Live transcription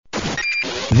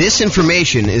This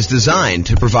information is designed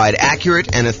to provide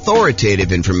accurate and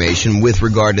authoritative information with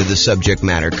regard to the subject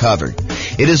matter covered.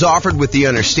 It is offered with the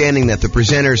understanding that the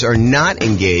presenters are not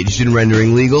engaged in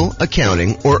rendering legal,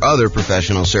 accounting, or other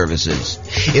professional services.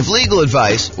 If legal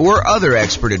advice or other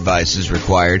expert advice is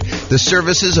required, the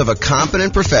services of a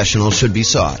competent professional should be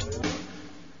sought.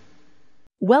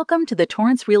 Welcome to the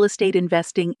Torrance Real Estate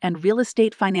Investing and Real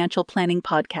Estate Financial Planning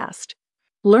Podcast.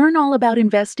 Learn all about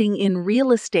investing in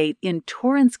real estate in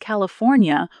Torrance,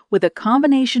 California, with a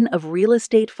combination of real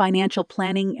estate financial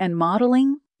planning and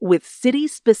modeling with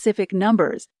city-specific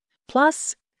numbers,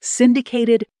 plus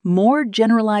syndicated, more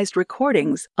generalized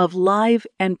recordings of live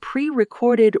and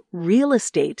pre-recorded real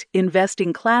estate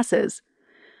investing classes,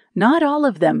 not all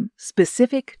of them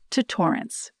specific to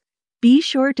Torrance. Be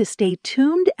sure to stay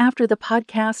tuned after the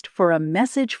podcast for a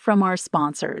message from our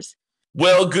sponsors.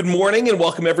 Well, good morning and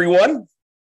welcome, everyone.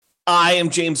 I am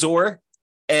James Orr,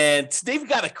 and today we've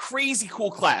got a crazy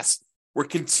cool class. We're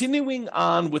continuing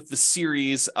on with the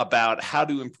series about how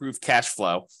to improve cash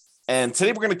flow. And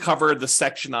today we're going to cover the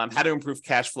section on how to improve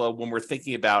cash flow when we're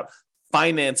thinking about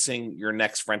financing your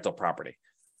next rental property.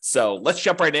 So let's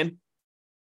jump right in,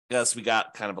 because we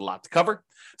got kind of a lot to cover.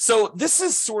 So this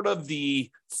is sort of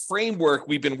the framework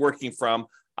we've been working from.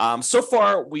 So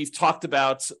far, we've talked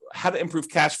about how to improve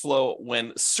cash flow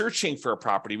when searching for a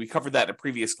property. We covered that in a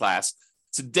previous class.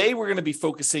 Today, we're going to be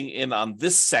focusing in on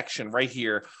this section right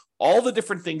here, all the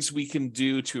different things we can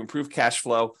do to improve cash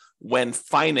flow when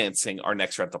financing our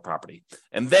next rental property.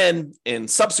 And then in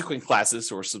subsequent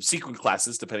classes or subsequent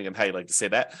classes, depending on how you like to say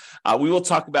that, we will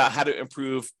talk about how to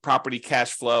improve property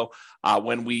cash flow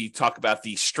when we talk about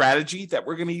the strategy that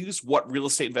we're going to use, what real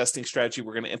estate investing strategy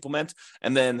we're going to implement,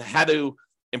 and then how to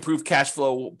improve cash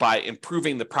flow by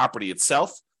improving the property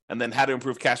itself, and then how to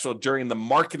improve cash flow during the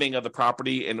marketing of the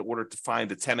property in order to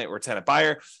find a tenant or a tenant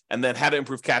buyer, and then how to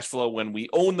improve cash flow when we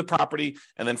own the property.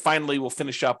 And then finally, we'll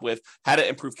finish up with how to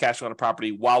improve cash flow on a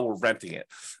property while we're renting it.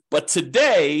 But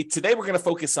today we're going to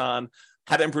focus on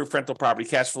how to improve rental property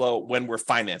cash flow when we're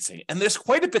financing. And there's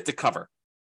quite a bit to cover,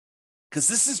 because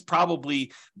this is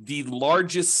probably the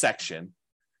largest section.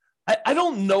 I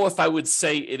don't know if I would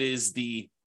say it is the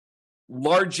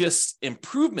largest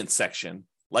improvement section,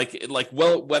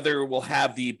 whether it will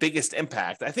have the biggest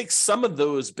impact. I think some of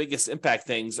those biggest impact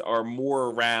things are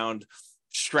more around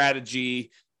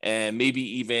strategy and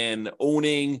maybe even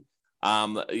owning.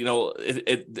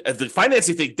 The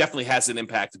financing thing definitely has an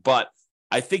impact, but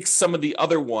I think some of the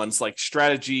other ones like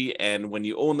strategy and when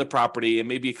you own the property and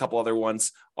maybe a couple other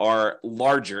ones are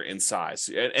larger in size.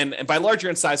 And by larger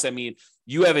in size, I mean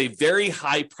you have a very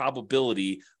high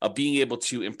probability of being able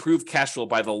to improve cash flow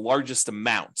by the largest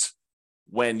amount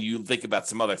when you think about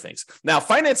some other things. Now,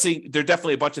 financing, there are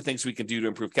definitely a bunch of things we can do to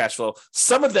improve cash flow.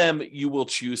 Some of them you will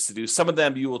choose to do. Some of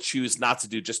them you will choose not to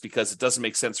do just because it doesn't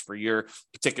make sense for your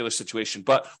particular situation.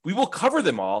 But we will cover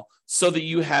them all so that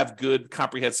you have good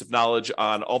comprehensive knowledge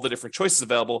on all the different choices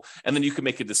available, and then you can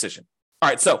make a decision. All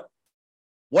right, so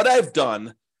what I've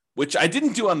done, which I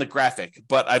didn't do on the graphic,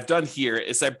 but I've done here,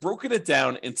 is I've broken it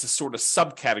down into sort of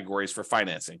subcategories for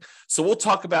financing. So we'll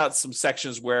talk about some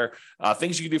sections where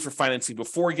things you can do for financing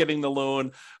before getting the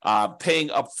loan, paying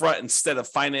upfront instead of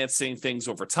financing things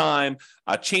over time,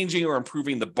 changing or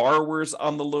improving the borrowers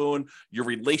on the loan, your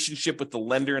relationship with the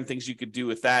lender and things you could do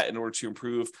with that in order to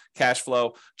improve cash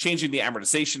flow, changing the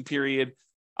amortization period,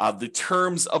 the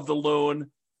terms of the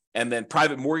loan, and then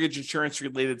private mortgage insurance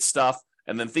related stuff.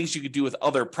 And then things you could do with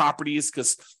other properties,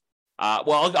 because,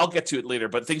 I'll get to it later,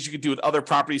 but things you could do with other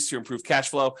properties to improve cash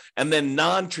flow. And then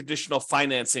non-traditional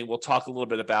financing, we'll talk a little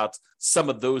bit about some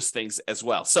of those things as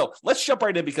well. So let's jump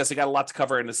right in, because I got a lot to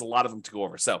cover and there's a lot of them to go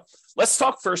over. So let's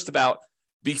talk first about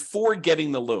before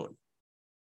getting the loan.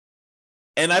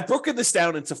 And I've broken this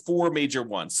down into four major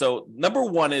ones. So number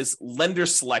one is lender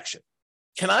selection.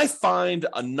 Can I find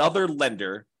another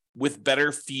lender with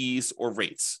better fees or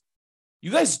rates? You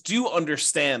guys do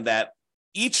understand that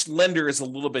each lender is a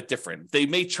little bit different. They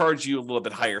may charge you a little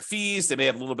bit higher fees. They may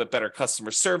have a little bit better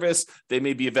customer service. They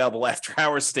may be available after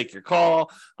hours to take your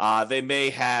call. They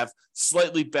may have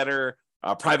slightly better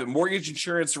private mortgage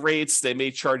insurance rates. They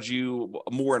may charge you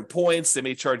more in points. They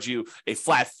may charge you a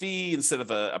flat fee instead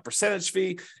of a percentage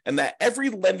fee. And that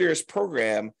every lender's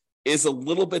program is a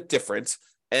little bit different.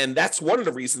 And that's one of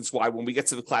the reasons why when we get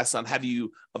to the class on how do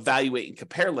you evaluate and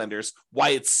compare lenders, why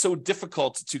it's so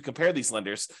difficult to compare these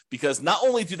lenders, because not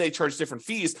only do they charge different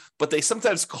fees, but they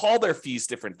sometimes call their fees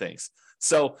different things.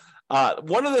 So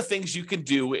one of the things you can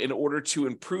do in order to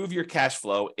improve your cash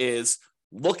flow is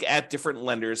look at different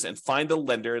lenders and find a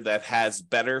lender that has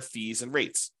better fees and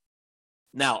rates.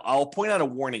 Now, I'll point out a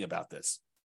warning about this.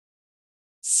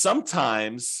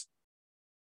 sometimes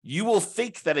you will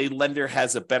think that a lender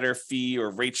has a better fee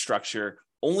or rate structure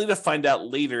only to find out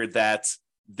later that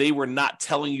they were not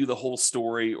telling you the whole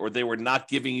story, or they were not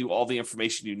giving you all the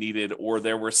information you needed, or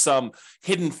there were some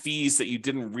hidden fees that you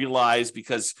didn't realize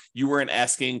because you weren't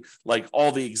asking like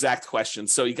all the exact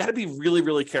questions. So you got to be really,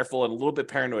 really careful and a little bit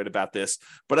paranoid about this.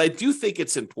 But I do think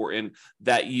it's important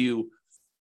that you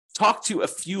talk to a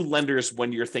few lenders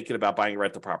when you're thinking about buying a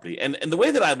rental property. And the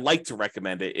way that I'd like to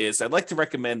recommend it is I'd like to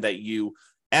recommend that you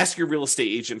ask your real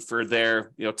estate agent for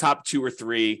their, top 2 or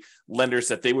 3 lenders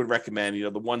that they would recommend,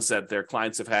 the ones that their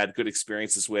clients have had good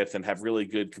experiences with and have really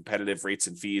good competitive rates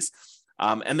and fees.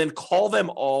 And then call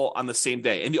them all on the same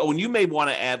day. And you may want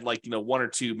to add 1 or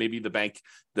 2, maybe the bank,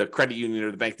 the credit union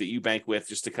or the bank that you bank with,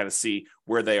 just to kind of see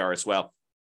where they are as well.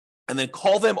 And then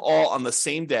call them all on the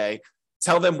same day.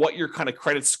 Tell them what your kind of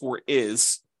credit score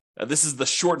is. This is the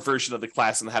short version of the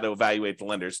class on how to evaluate the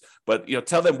lenders, but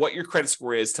tell them what your credit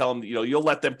score is. Tell them you'll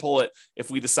let them pull it if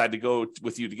we decide to go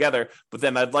with you together. But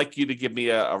then I'd like you to give me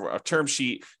a term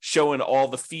sheet showing all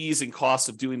the fees and costs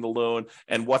of doing the loan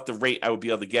and what the rate I would be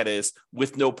able to get is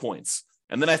with no points.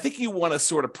 And then I think you want to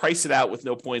sort of price it out with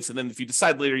no points. And then if you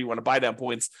decide later you want to buy down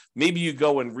points, maybe you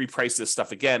go and reprice this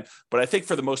stuff again. But I think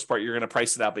for the most part, you're going to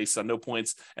price it out based on no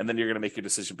points. And then you're going to make your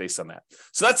decision based on that.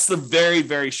 So that's the very,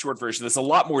 very short version. There's a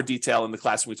lot more detail in the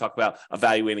class when we talk about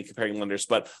evaluating, comparing lenders.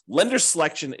 But lender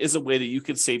selection is a way that you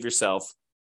can save yourself,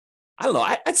 I don't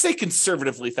know, I'd say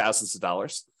conservatively thousands of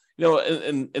dollars.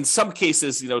 In some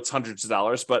cases, it's hundreds of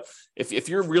dollars, but if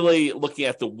you're really looking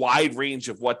at the wide range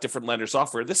of what different lenders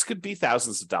offer, this could be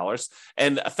thousands of dollars,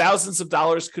 and thousands of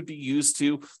dollars could be used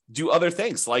to do other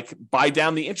things like buy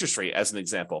down the interest rate as an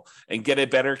example and get a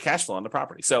better cash flow on the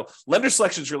property. So lender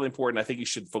selection is really important. I think you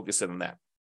should focus in on that.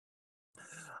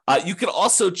 You can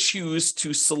also choose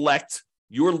to select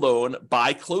your loan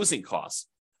by closing costs.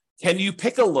 Can you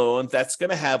pick a loan that's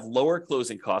going to have lower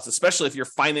closing costs, especially if you're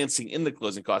financing in the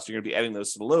closing costs, you're going to be adding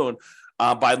those to the loan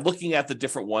by looking at the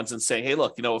different ones and saying, hey,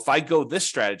 look, if I go this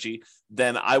strategy,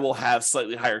 then I will have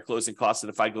slightly higher closing costs than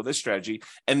if I go this strategy,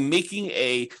 and making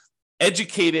a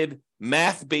educated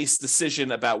math-based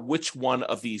decision about which one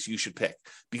of these you should pick,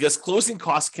 because closing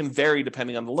costs can vary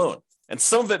depending on the loan. And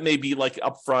some of it may be like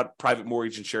upfront private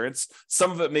mortgage insurance.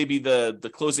 Some of it may be the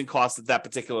closing costs that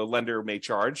particular lender may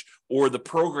charge, or the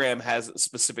program has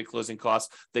specific closing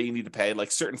costs that you need to pay, like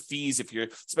certain fees,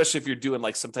 especially if you're doing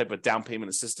like some type of down payment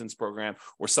assistance program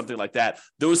or something like that.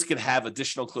 Those can have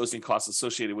additional closing costs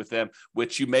associated with them,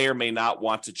 which you may or may not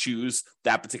want to choose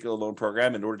that particular loan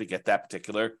program in order to get that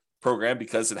particular program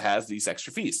because it has these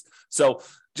extra fees. So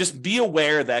just be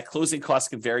aware that closing costs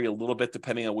can vary a little bit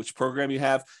depending on which program you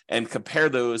have, and compare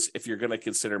those if you're going to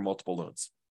consider multiple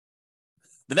loans.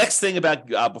 The next thing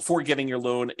about before getting your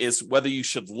loan is whether you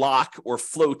should lock or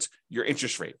float your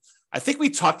interest rate. I think we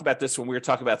talked about this when we were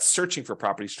talking about searching for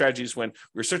property strategies when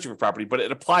we were searching for property, but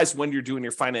it applies when you're doing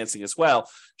your financing as well.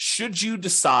 Should you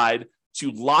decide to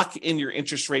lock in your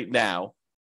interest rate now,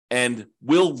 and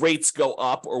will rates go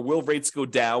up or will rates go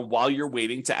down while you're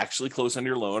waiting to actually close on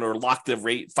your loan, or lock the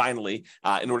rate finally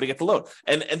in order to get the loan?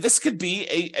 And this could be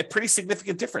a pretty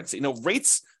significant difference.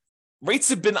 Rates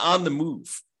have been on the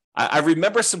move. I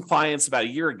remember some clients about a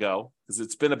year ago, because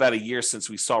it's been about a year since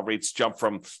we saw rates jump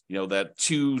from, that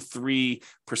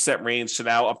 2-3% range to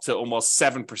now up to almost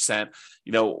 7%.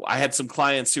 I had some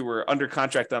clients who were under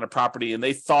contract on a property, and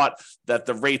they thought that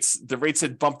the rates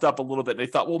had bumped up a little bit. They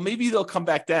thought, well, maybe they'll come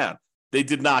back down. They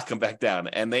did not come back down,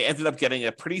 and they ended up getting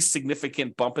a pretty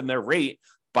significant bump in their rate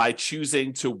by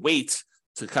choosing to wait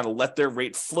to kind of let their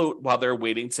rate float while they're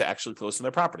waiting to actually close on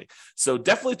their property. So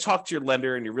definitely talk to your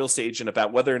lender and your real estate agent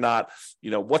about whether or not,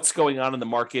 what's going on in the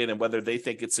market and whether they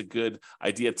think it's a good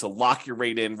idea to lock your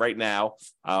rate in right now.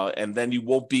 And then you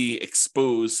won't be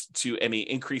exposed to any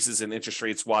increases in interest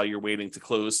rates while you're waiting to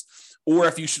close, or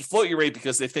if you should float your rate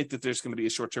because they think that there's going to be a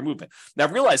short-term movement. Now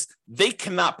realize they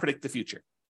cannot predict the future.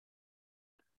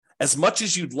 As much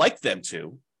as you'd like them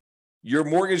to, your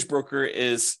mortgage broker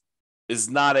is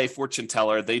not a fortune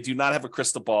teller. They do not have a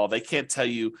crystal ball. They can't tell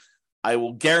you, I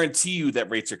will guarantee you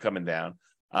that rates are coming down,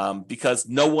 because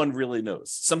no one really knows.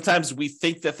 Sometimes we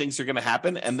think that things are going to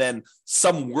happen, and then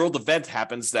some world event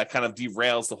happens that kind of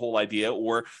derails the whole idea,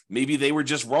 or maybe they were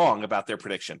just wrong about their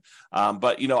prediction.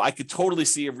 But I could totally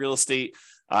see a real estate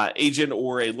agent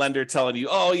or a lender telling you,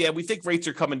 oh yeah, we think rates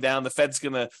are coming down. The Fed's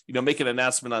going to, make an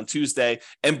announcement on Tuesday.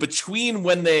 And between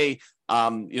when they,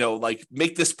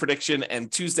 make this prediction and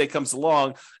Tuesday comes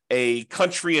along, a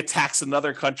country attacks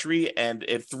another country and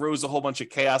it throws a whole bunch of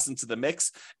chaos into the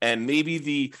mix, and maybe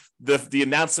the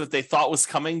announcement they thought was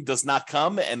coming does not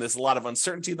come, and there's a lot of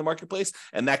uncertainty in the marketplace,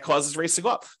 and that causes rates to go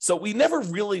up. So we never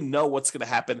really know what's going to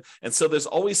happen, and so there's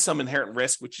always some inherent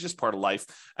risk, which is just part of life,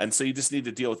 and so you just need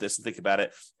to deal with this and think about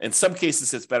it. In some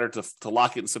cases, it's better to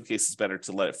lock it. In some cases, it's better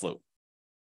to let it float.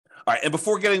 All right, and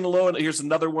before getting the loan, here's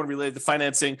another one related to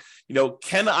financing.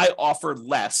 Can I offer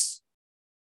less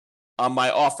on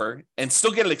my offer and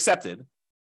still get it accepted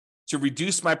to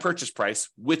reduce my purchase price,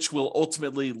 which will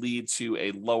ultimately lead to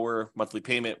a lower monthly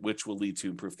payment, which will lead to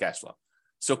improved cash flow?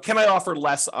 So can I offer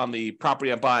less on the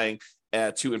property I'm buying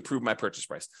to improve my purchase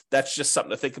price? That's just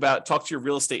something to think about. Talk to your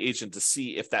real estate agent to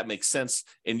see if that makes sense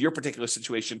in your particular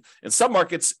situation. In some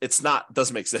markets,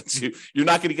 doesn't make sense. You're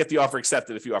not going to get the offer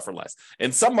accepted if you offer less.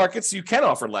 In some markets, you can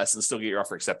offer less and still get your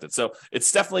offer accepted. So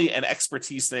it's definitely an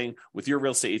expertise thing with your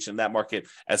real estate agent in that market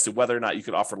as to whether or not you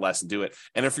could offer less and do it.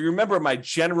 And if you remember my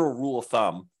general rule of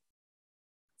thumb,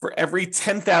 for every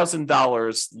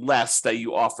 $10,000 less that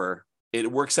you offer, it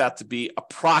works out to be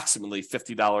approximately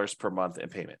 $50 per month in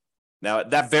payment. Now,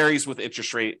 that varies with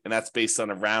interest rate, and that's based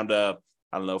on around 4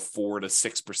 to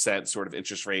 6% sort of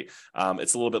interest rate.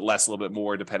 It's a little bit less, a little bit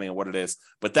more, depending on what it is.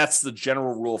 But that's the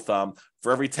general rule of thumb.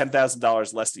 For every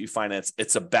 $10,000 less that you finance,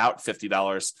 it's about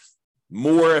 $50.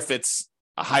 More if it's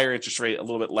a higher interest rate, a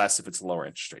little bit less if it's a lower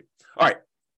interest rate. All right.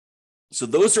 So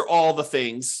those are all the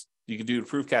things you can do to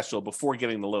improve cash flow before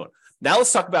getting the loan. Now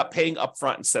let's talk about paying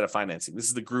upfront instead of financing. This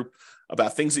is the group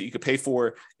about things that you could pay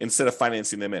for instead of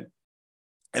financing them in.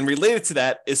 And related to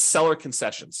that is seller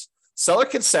concessions. Seller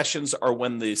concessions are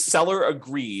when the seller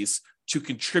agrees to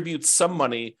contribute some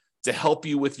money to help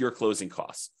you with your closing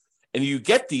costs. And you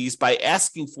get these by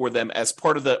asking for them as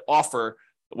part of the offer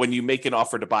when you make an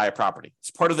offer to buy a property.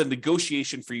 It's part of the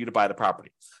negotiation for you to buy the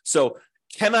property. So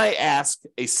can I ask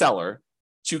a seller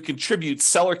to contribute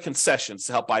seller concessions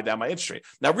to help buy down my interest rate?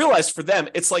 Now realize for them,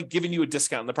 it's like giving you a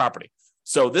discount on the property.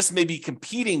 So this may be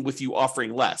competing with you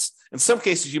offering less. In some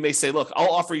cases, you may say, look, I'll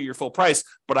offer you your full price,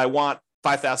 but I want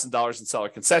 $5,000 in seller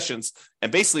concessions.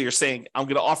 And basically you're saying, I'm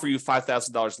going to offer you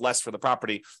 $5,000 less for the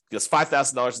property because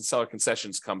 $5,000 in seller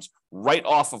concessions comes right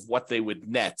off of what they would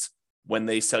net when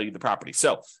they sell you the property.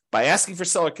 So by asking for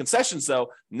seller concessions,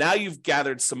 though, now you've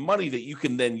gathered some money that you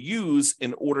can then use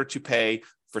in order to pay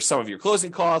for some of your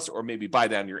closing costs, or maybe buy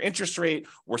down your interest rate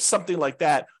or something like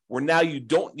that, where now you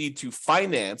don't need to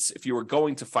finance if you were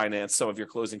going to finance some of your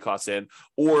closing costs in,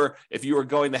 or if you were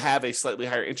going to have a slightly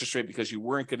higher interest rate because you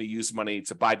weren't going to use money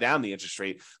to buy down the interest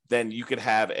rate, then you could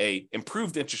have a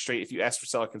improved interest rate if you ask for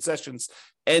seller concessions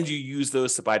and you use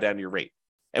those to buy down your rate.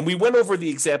 And we went over the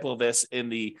example of this in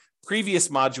the previous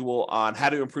module on how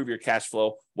to improve your cash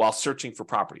flow while searching for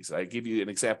properties. I gave you an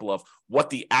example of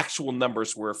what the actual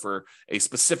numbers were for a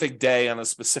specific day on a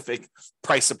specific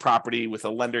price of property with a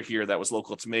lender here that was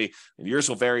local to me. And yours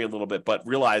will vary a little bit, but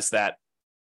realize that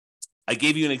I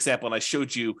gave you an example and I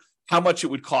showed you how much it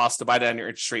would cost to buy down your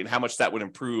interest rate and how much that would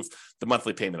improve the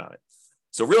monthly payment on it.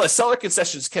 So realize seller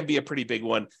concessions can be a pretty big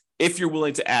one if you're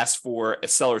willing to ask for a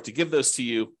seller to give those to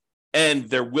you and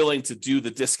they're willing to do the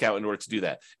discount in order to do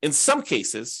that. In some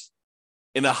cases,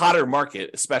 in a hotter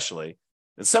market especially,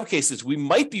 in some cases, we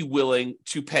might be willing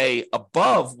to pay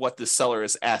above what the seller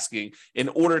is asking in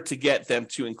order to get them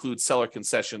to include seller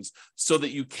concessions so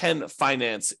that you can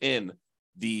finance in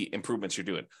the improvements you're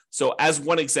doing. So as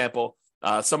one example,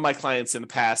 some of my clients in the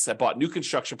past have bought new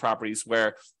construction properties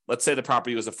where, let's say the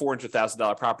property was a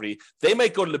 $400,000 property. They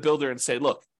might go to the builder and say,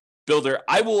 look, builder,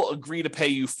 I will agree to pay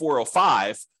you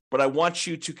 $405,000, but I want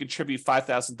you to contribute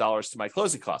 $5,000 to my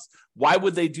closing costs. Why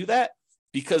would they do that?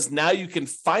 Because now you can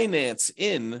finance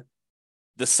in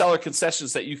the seller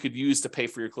concessions that you could use to pay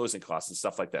for your closing costs and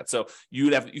stuff like that. So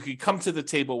you could come to the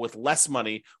table with less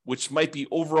money, which might be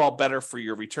overall better for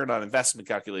your return on investment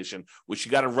calculation, which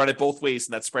you got to run it both ways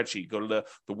in that spreadsheet. Go to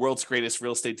the world's greatest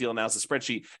real estate deal analysis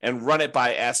spreadsheet and run it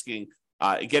by asking,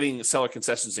 getting seller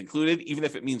concessions included, even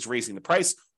if it means raising the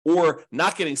price, or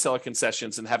not getting seller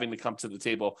concessions and having to come to the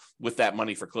table with that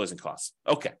money for closing costs.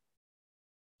 Okay.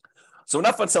 So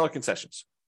enough on seller concessions.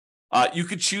 You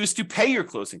could choose to pay your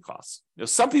closing costs.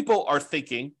 Some people are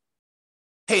thinking,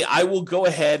 hey, I will go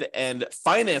ahead and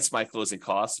finance my closing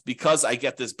costs because I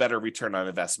get this better return on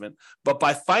investment. But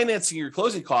by financing your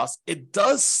closing costs, it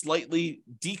does slightly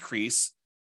decrease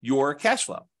your cash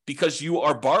flow because you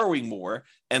are borrowing more.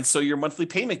 And so your monthly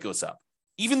payment goes up.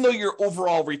 Even though your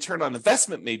overall return on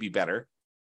investment may be better,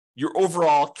 your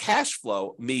overall cash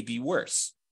flow may be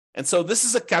worse. And so this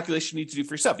is a calculation you need to do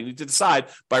for yourself. You need to decide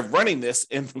by running this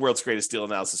in the world's greatest deal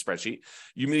analysis spreadsheet.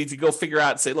 You need to go figure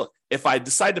out and say, look, if I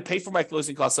decide to pay for my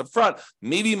closing costs up front,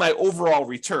 maybe my overall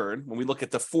return, when we look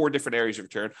at the 4 different areas of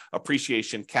return,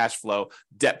 appreciation, cash flow,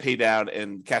 debt pay down,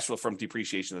 and cash flow from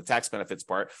depreciation, the tax benefits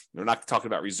part. We're not talking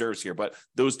about reserves here, but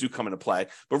those do come into play.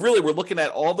 But really, we're looking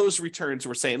at all those returns.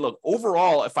 We're saying, look,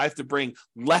 overall, if I have to bring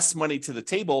less money to the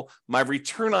table, my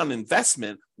return on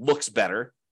investment looks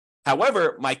better.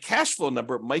 However, my cash flow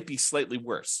number might be slightly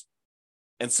worse.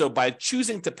 And so by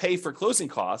choosing to pay for closing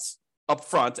costs up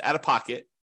front, out of pocket,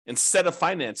 instead of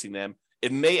financing them,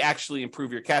 it may actually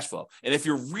improve your cash flow. And if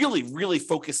you're really, really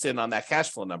focused in on that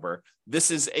cash flow number, this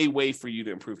is a way for you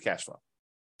to improve cash flow.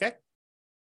 Okay?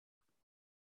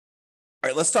 All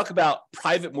right, let's talk about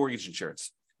private mortgage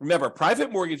insurance. Remember,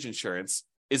 private mortgage insurance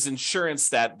is insurance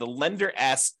that the lender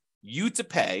asks you to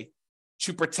pay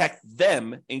to protect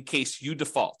them in case you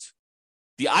default.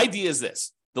 The idea is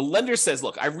this. The lender says,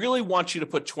 look, I really want you to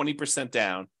put 20%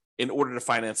 down in order to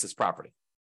finance this property.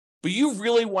 But you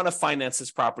really want to finance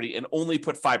this property and only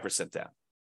put 5% down.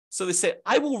 So they say,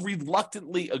 I will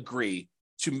reluctantly agree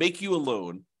to make you a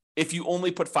loan if you only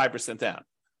put 5% down.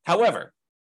 However,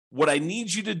 what I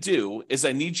need you to do is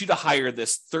I need you to hire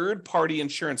this third-party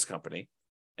insurance company,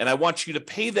 and I want you to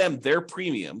pay them their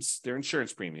premiums, their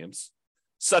insurance premiums,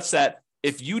 such that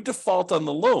if you default on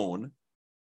the loan,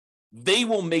 they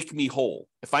will make me whole.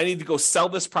 If I need to go sell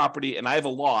this property and I have a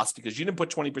loss because you didn't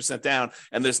put 20% down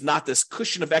and there's not this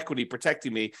cushion of equity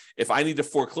protecting me, if I need to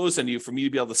foreclose on you for me to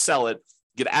be able to sell it,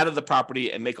 get out of the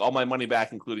property and make all my money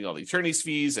back, including all the attorney's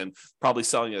fees and probably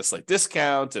selling at a slight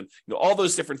discount and all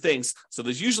those different things. So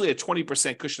there's usually a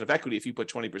 20% cushion of equity if you put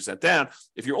 20% down.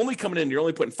 If you're only coming in, you're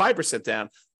only putting 5% down,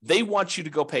 they want you to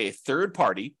go pay a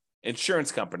third-party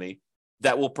insurance company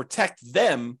that will protect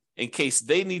them in case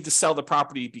they need to sell the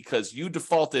property because you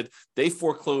defaulted, they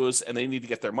foreclose, and they need to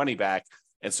get their money back.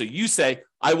 And so you say,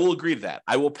 I will agree to that.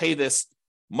 I will pay this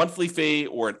monthly fee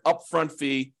or an upfront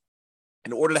fee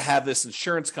in order to have this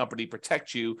insurance company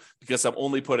protect you because I'm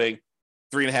only putting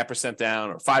 3.5% down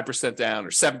or 5% down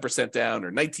or 7% down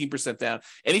or 19% down.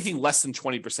 Anything less than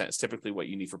 20% is typically what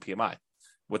you need for PMI,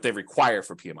 what they require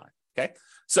for PMI. Okay.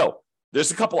 So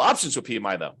there's a couple options with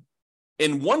PMI though.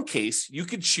 In one case, you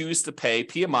could choose to pay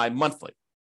PMI monthly.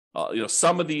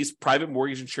 Some of these private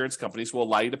mortgage insurance companies will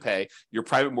allow you to pay your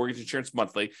private mortgage insurance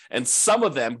monthly, and some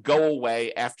of them go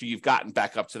away after you've gotten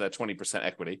back up to that 20%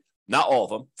 equity. Not all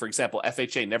of them. For example,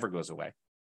 FHA never goes away.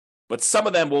 But some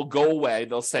of them will go away.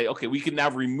 They'll say, okay, we can now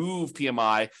remove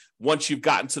PMI once you've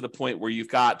gotten to the point where you've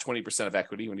got 20% of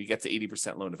equity, when you get to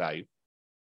 80% loan to value.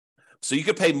 So you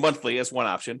could pay monthly as one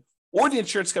option. Or the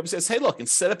insurance company says, hey, look,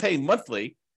 instead of paying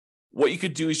monthly, what you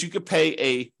could do is you could pay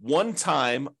a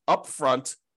one-time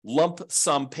upfront lump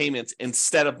sum payment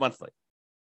instead of monthly.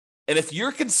 And if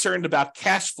you're concerned about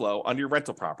cash flow on your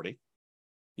rental property,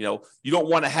 you don't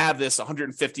want to have this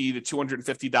 $150 to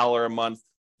 $250 a month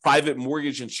private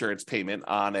mortgage insurance payment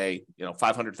on a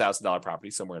 $500,000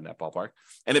 property, somewhere in that ballpark.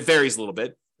 And it varies a little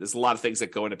bit. There's a lot of things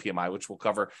that go into PMI, which we'll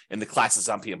cover in the classes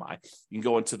on PMI. You can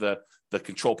go into the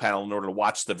control panel in order to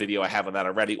watch the video I have on that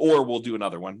already, or we'll do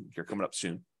another one here coming up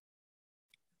soon.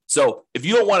 So if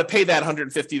you don't want to pay that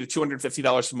 $150 to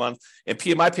 $250 a month in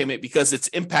PMI payment because it's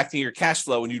impacting your cash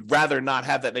flow and you'd rather not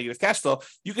have that negative cash flow,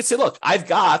 you could say, look, I've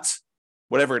got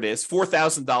whatever it is,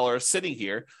 $4,000 sitting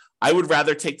here. I would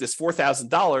rather take this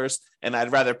 $4,000 and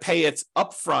I'd rather pay it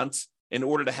upfront in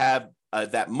order to have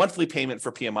that monthly payment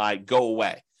for PMI go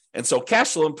away. And so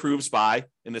cash flow improves by,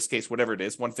 in this case, whatever it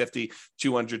is, $150,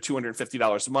 $200,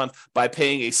 $250 a month by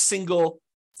paying a single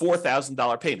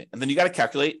 $4,000 payment. And then you got to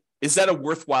calculate, is that a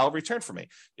worthwhile return for me?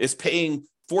 Is paying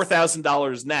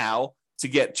 $4,000 now to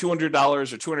get $200 or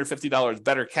 $250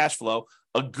 better cash flow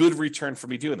a good return for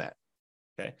me doing that?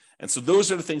 Okay. And so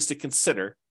those are the things to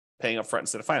consider paying upfront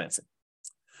instead of financing.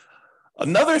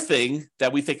 Another thing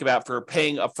that we think about for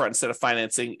paying upfront instead of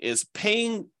financing is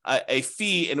paying a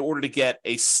fee in order to get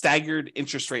a staggered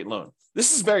interest rate loan.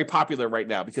 This is very popular right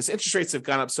now because interest rates have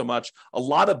gone up so much. A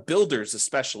lot of builders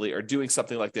especially are doing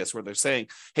something like this where they're saying,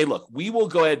 hey, look, we will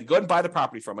go ahead and buy the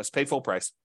property from us, pay full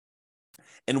price,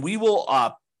 and we will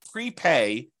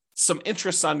prepay some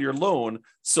interest on your loan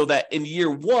so that in year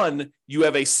one, you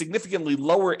have a significantly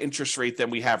lower interest rate than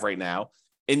we have right now.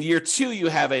 In year two, you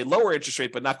have a lower interest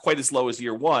rate, but not quite as low as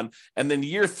year one. And then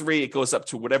year three, it goes up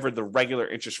to whatever the regular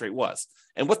interest rate was.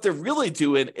 And what they're really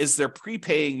doing is they're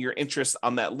prepaying your interest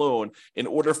on that loan in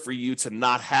order for you to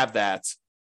not have that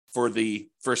for the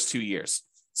first 2 years.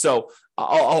 So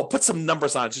I'll put some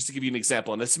numbers on it just to give you an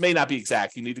example. And this may not be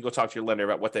exact. You need to go talk to your lender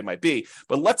about what they might be.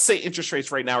 But let's say interest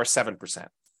rates right now are 7%.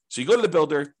 So you go to the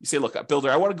builder, you say, look,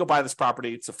 builder, I want to go buy this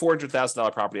property. It's a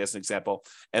 $400,000 property as an example,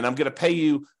 and I'm going to pay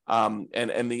you,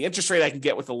 and the interest rate I can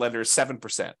get with the lender is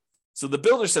 7%. So the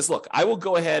builder says, look, I will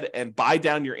go ahead and buy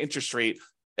down your interest rate,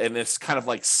 and it's kind of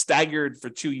like staggered for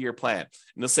 2-year plan.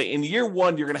 And they'll say in year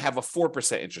 1, you're going to have a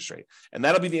 4% interest rate, and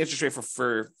that'll be the interest rate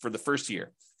for the first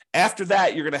year. After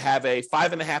that, you're going to have a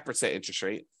 5.5% interest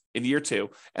rate in year 2.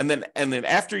 And then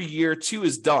after year 2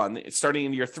 is done, starting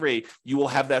in year 3, you will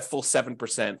have that full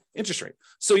 7% interest rate.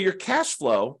 So your cash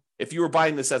flow, if you were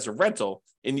buying this as a rental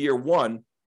in year 1,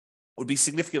 would be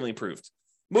significantly improved.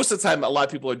 Most of the time, a lot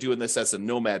of people are doing this as a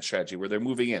nomad strategy where they're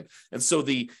moving in. And so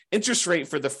the interest rate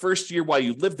for the first year while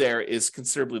you live there is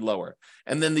considerably lower.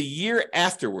 And then the year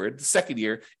afterward, the second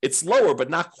year, it's lower, but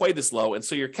not quite as low. And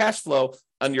so your cash flow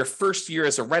on your first year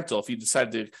as a rental, if you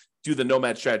decide to do the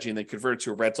nomad strategy and then convert it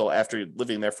to a rental after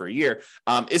living there for a year,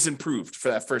 is improved for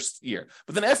that first year.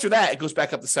 But then after that, it goes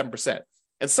back up to 7%.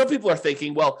 And some people are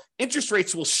thinking, well, interest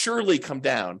rates will surely come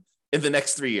down in the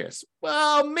next 3 years.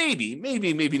 Well, maybe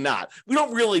not. We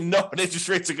don't really know what interest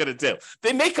rates are going to do.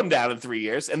 They may come down in 3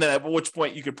 years, and then at which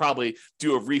point you could probably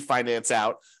do a refinance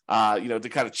out, to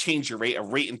kind of change your rate, a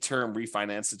rate and term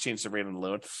refinance to change the rate on the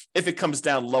loan, if it comes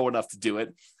down low enough to do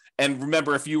it. And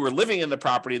remember, if you were living in the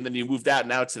property and then you moved out and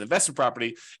now it's an investment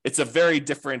property, it's a very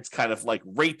different kind of like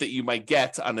rate that you might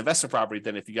get on investment property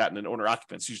than if you got in an owner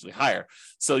occupant. It's usually higher.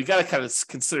 So you got to kind of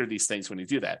consider these things when you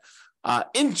do that.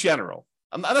 In general,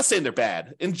 I'm not saying they're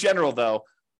bad. In general, though,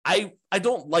 I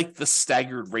don't like the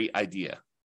staggered rate idea.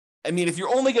 I mean, if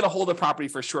you're only going to hold a property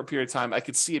for a short period of time, I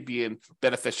could see it being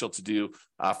beneficial to do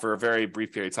for a very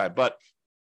brief period of time. But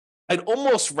I'd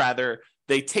almost rather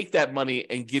they take that money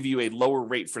and give you a lower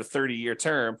rate for a 30-year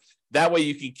term. That way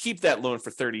you can keep that loan for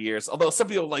 30 years. Although some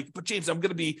people are like, but James, I'm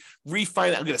going to be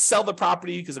refinance. I'm going to sell the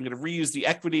property because I'm going to reuse the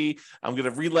equity. I'm going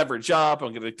to re-leverage up. I'm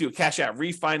going to do a cash out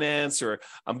refinance, or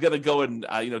I'm going to go and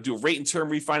do a rate and term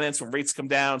refinance when rates come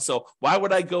down. So why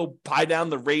would I go buy down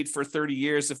the rate for 30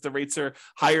 years if the rates are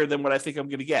higher than what I think I'm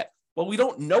going to get? Well, we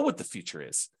don't know what the future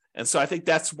is. And so I think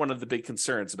that's one of the big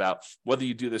concerns about whether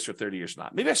you do this for 30 years or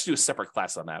not. Maybe I should do a separate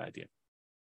class on that idea.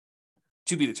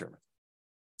 To be determined.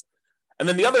 And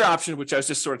then the other option, which I was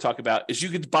just sort of talking about, is you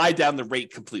could buy down the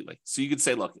rate completely. So you could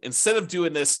say, look, instead of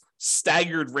doing this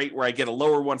staggered rate where I get a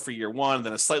lower one for year 1,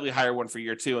 then a slightly higher one for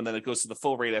year 2, and then it goes to the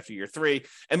full rate after year 3.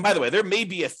 And by the way, there may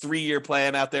be a 3-year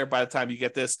plan out there by the time you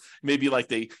get this. Maybe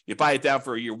like you buy it down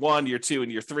for year 1, year 2,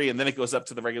 and year 3, and then it goes up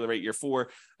to the regular rate year 4.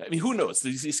 I mean, who knows?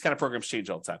 These kind of programs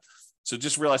change all the time. So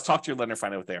just realize, talk to your lender,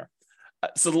 find out what they are.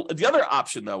 So the other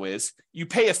option, though, is you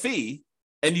pay a fee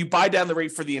and you buy down the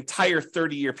rate for the entire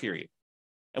 30-year period.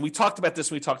 And we talked about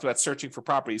this when we talked about searching for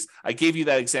properties. I gave you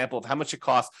that example of how much it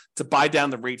costs to buy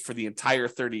down the rate for the entire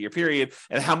 30-year period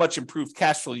and how much improved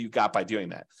cash flow you got by doing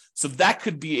that. So that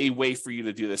could be a way for you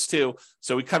to do this too.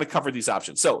 So we kind of covered these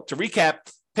options. So to recap,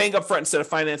 paying upfront instead of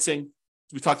financing.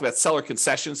 We talked about seller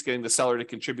concessions, getting the seller to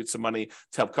contribute some money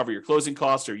to help cover your closing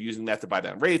costs or using that to buy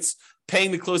down rates.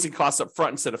 Paying the closing costs up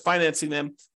front instead of financing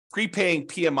them. Prepaying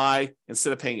PMI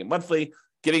instead of paying it monthly.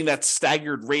 Getting that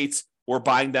staggered rate or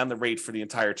buying down the rate for the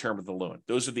entire term of the loan.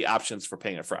 Those are the options for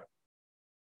paying upfront.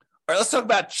 All right, let's talk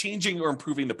about changing or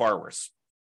improving the borrowers.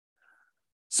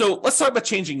 So let's talk about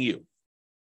changing you.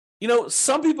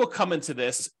 Some people come into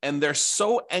this and they're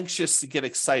so anxious to get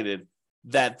excited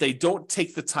that they don't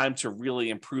take the time to really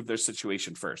improve their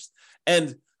situation first.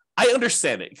 And I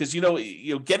understand it because,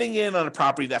 getting in on a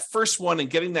property, that first one, and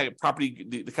getting that property,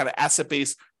 the kind of asset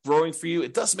base growing for you,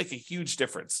 it does make a huge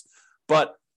difference.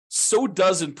 But so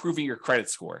does improving your credit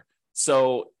score.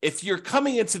 So if you're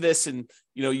coming into this and,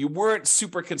 you weren't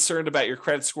super concerned about your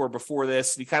credit score before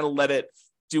this, and you kind of let it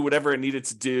do whatever it needed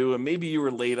to do, and maybe you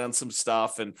were late on some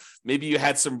stuff, and maybe you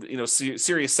had some,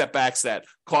 serious setbacks that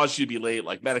caused you to be late,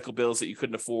 like medical bills that you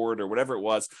couldn't afford or whatever it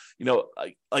was,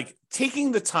 like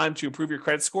taking the time to improve your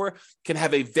credit score can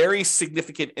have a very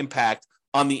significant impact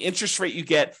on the interest rate you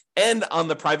get and on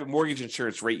the private mortgage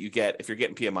insurance rate you get if you're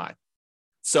getting PMI.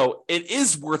 So it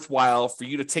is worthwhile for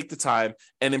you to take the time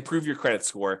and improve your credit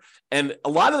score. And a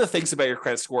lot of the things about your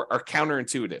credit score are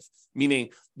counterintuitive, meaning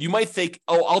you might think,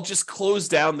 oh, I'll just close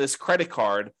down this credit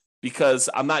card because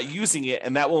I'm not using it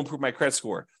and that will improve my credit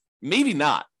score. Maybe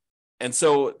not. And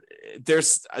so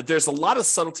there's a lot of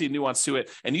subtlety and nuance to it.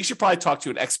 And you should probably talk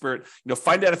to an expert,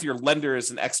 find out if your lender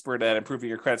is an expert at improving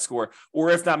your credit score,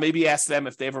 or if not, maybe ask them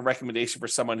if they have a recommendation for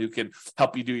someone who can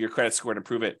help you do your credit score and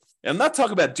improve it. And I'm not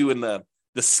talking about doing the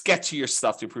sketchier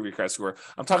stuff to improve your credit score.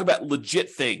 I'm talking about legit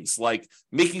things like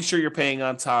making sure you're paying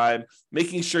on time,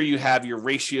 making sure you have your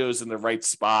ratios in the right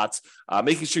spots,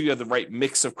 making sure you have the right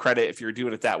mix of credit if you're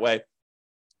doing it that way.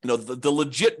 the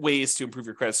legit ways to improve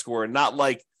your credit score, not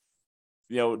like,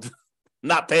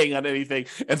 not paying on anything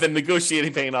and then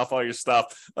negotiating paying off all your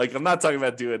stuff. Like, I'm not talking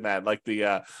about doing that, like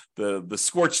the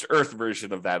scorched earth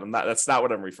version of that. That's not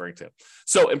what I'm referring to.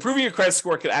 So improving your credit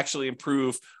score could actually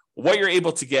improve what you're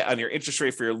able to get on your interest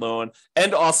rate for your loan,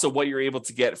 and also what you're able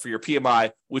to get for your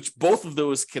PMI, which both of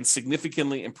those can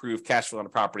significantly improve cash flow on a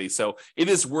property. So it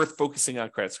is worth focusing on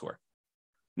credit score.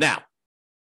 Now,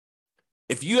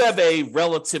 if you have a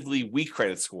relatively weak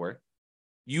credit score,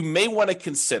 you may want to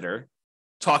consider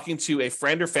talking to a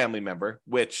friend or family member,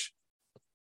 which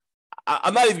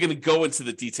I'm not even going to go into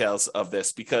the details of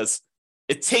this because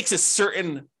it takes a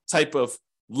certain type of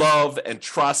love and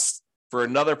trust for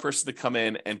another person to come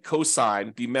in and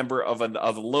co-sign, be member of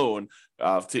a loan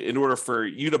in order for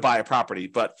you to buy a property.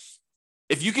 But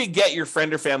if you can get your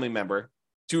friend or family member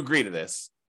to agree to this,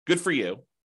 good for you.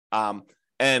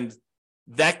 And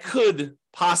that could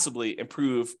possibly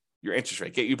improve your interest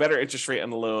rate, get you better interest rate on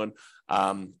the loan.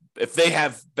 If they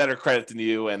have better credit than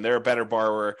you and they're a better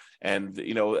borrower, and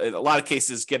in a lot of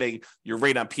cases, getting your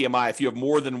rate on PMI, if you have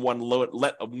more than one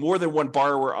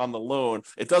borrower on the loan,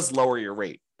 it does lower your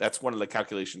rate. That's one of the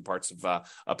calculation parts of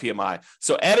a PMI.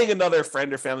 So adding another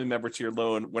friend or family member to your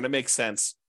loan when it makes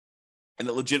sense, and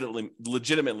it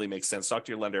legitimately makes sense, talk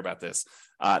to your lender about this.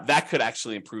 That could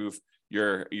actually improve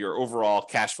your overall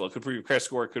cash flow. It could improve your credit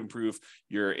score. It could improve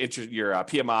your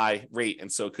PMI rate,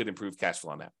 and so it could improve cash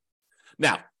flow on that.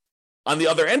 Now, on the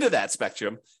other end of that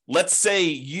spectrum, let's say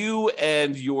you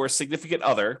and your significant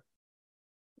other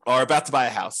are about to buy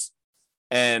a house,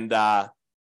 and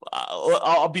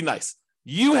I'll be nice.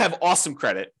 You have awesome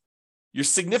credit. Your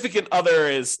significant other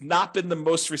has not been the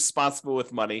most responsible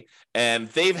with money, and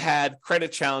they've had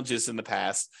credit challenges in the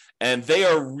past, and they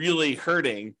are really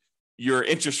hurting your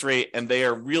interest rate, and they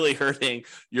are really hurting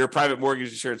your private mortgage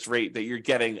insurance rate that you're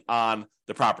getting on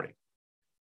the property.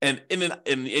 And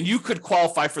you could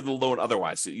qualify for the loan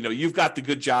otherwise. You've got the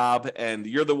good job, and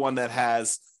you're the one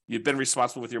that you've been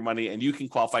responsible with your money, and you can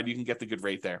qualify. You can get the good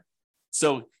rate there.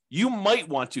 So you might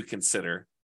want to consider,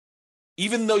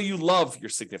 even though you love your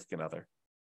significant other,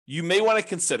 you may want to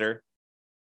consider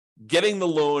getting the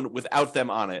loan without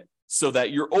them on it, so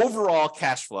that your overall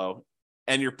cash flow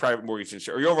and your private mortgage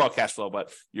insurance, or your overall cash flow,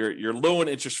 but your loan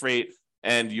interest rate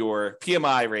and your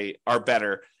PMI rate are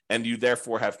better, and you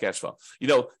therefore have cash flow.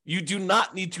 You do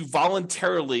not need to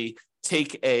voluntarily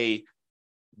take a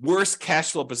worse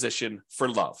cash flow position for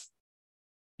love.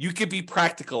 You could be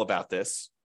practical about this.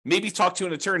 Maybe talk to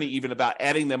an attorney even about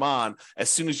adding them on as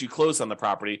soon as you close on the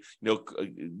property,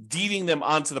 deeding them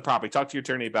onto the property. Talk to your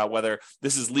attorney about whether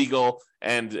this is legal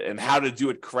and how to do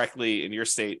it correctly in your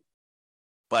state.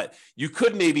 But you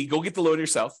could maybe go get the loan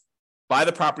yourself, buy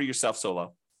the property yourself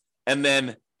solo, and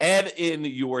then add in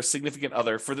your significant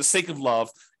other for the sake of love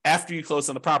after you close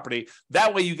on the property.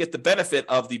 That way you get the benefit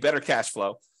of the better cash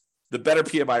flow, the better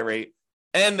PMI rate,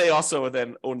 and they also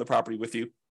then own the property with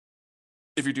you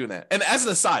if you're doing that. And as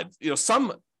an aside,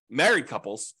 some married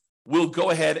couples will go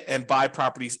ahead and buy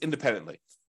properties independently.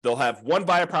 They'll have one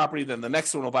buy a property, then the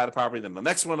next one will buy the property, then the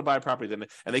next one will buy a property, and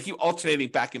they keep alternating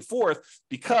back and forth,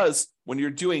 because when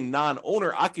you're doing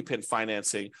non-owner occupant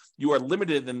financing, you are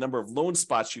limited in the number of loan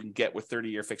spots you can get with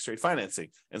 30-year fixed rate financing.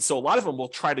 And so a lot of them will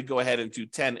try to go ahead and do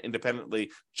 10 independently,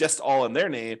 just all in their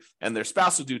name, and their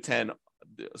spouse will do 10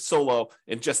 solo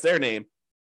in just their name.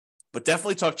 But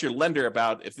definitely talk to your lender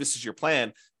about if this is your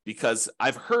plan, because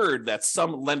I've heard that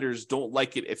some lenders don't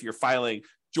like it if you're filing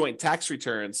joint tax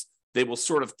returns. They will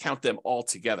sort of count them all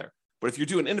together. But if you're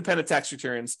doing independent tax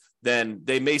returns, then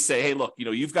they may say, hey, look,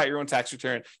 you've got your own tax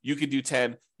return. You could do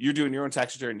 10. You're doing your own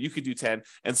tax return. You could do 10.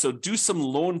 And so do some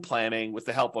loan planning with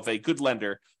the help of a good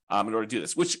lender in order to do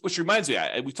this, which reminds me,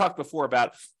 we talked before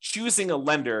about choosing a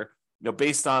lender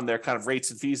based on their kind of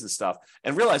rates and fees and stuff,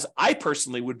 and realize I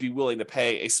personally would be willing to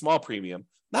pay a small premium,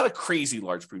 not a crazy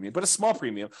large premium, but a small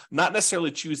premium, not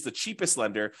necessarily choose the cheapest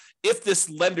lender if this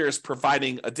lender is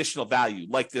providing additional value,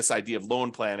 like this idea of loan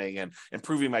planning and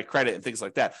improving my credit and things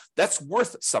like that. That's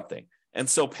worth something. And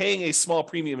so paying a small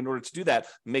premium in order to do that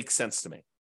makes sense to me.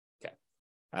 Okay.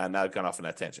 Now I've gone off on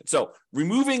that tangent. So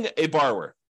removing a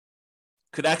borrower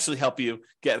could actually help you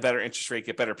get a better interest rate,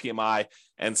 get better PMI.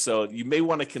 And so you may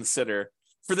want to consider,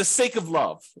 for the sake of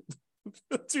love,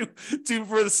 for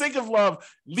the sake of love,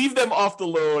 leave them off the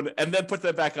loan and then put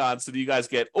them back on, so that you guys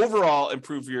get overall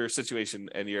improve your situation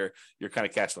and your kind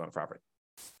of cash flow on the property.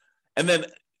 And then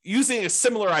using a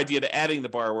similar idea to adding the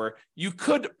borrower, you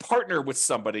could partner with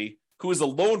somebody who is a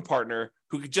loan partner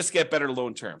who could just get better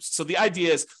loan terms. So the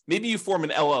idea is maybe you form an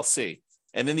LLC,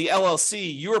 And in the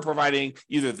LLC, you are providing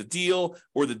either the deal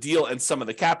and some of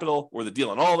the capital or the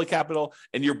deal and all the capital.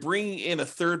 And you're bringing in a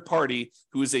third party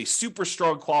who is a super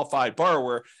strong qualified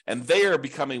borrower. And they are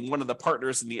becoming one of the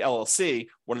partners in the LLC,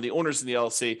 one of the owners in the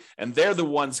LLC. And they're the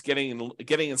ones getting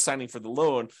and signing for the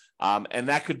loan. And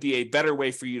that could be a better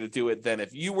way for you to do it than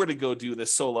if you were to go do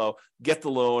this solo, get the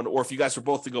loan, or if you guys were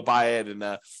both to go buy it and,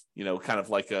 kind of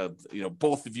like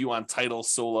both of you on title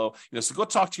solo, so go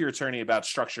talk to your attorney about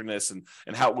structuring this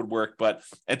and how it would work,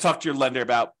 and talk to your lender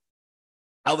about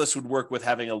how this would work with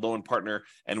having a loan partner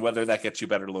and whether that gets you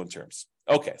better loan terms.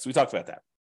 Okay, so we talked about that.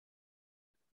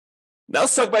 Now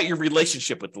let's talk about your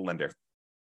relationship with the lender.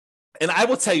 And I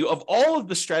will tell you, of all of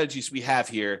the strategies we have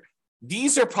here,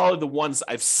 these are probably the ones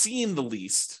I've seen the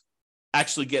least,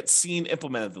 actually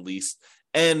implemented the least,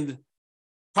 and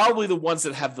probably the ones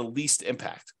that have the least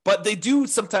impact. But they do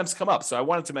sometimes come up, so I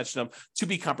wanted to mention them to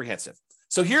be comprehensive.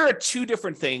 So here are two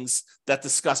different things that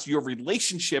discuss your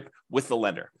relationship with the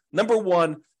lender. Number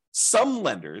one, some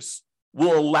lenders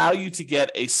will allow you to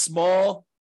get a small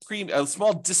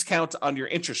discount on your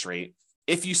interest rate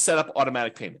if you set up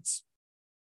automatic payments.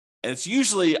 And it's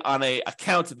usually on an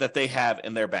account that they have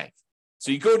in their bank.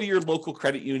 So you go to your local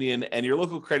credit union, and your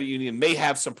local credit union may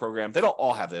have some program. They don't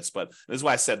all have this, but this is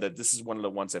why I said that this is one of the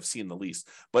ones I've seen the least.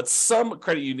 But some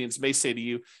credit unions may say to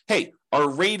you, hey, our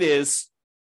rate is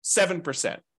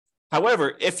 7%.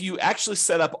 However, if you actually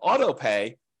set up auto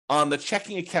pay on the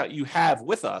checking account you have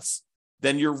with us,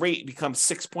 then your rate becomes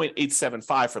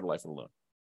 6.875 for the life of the loan.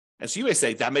 And so you may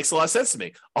say, that makes a lot of sense to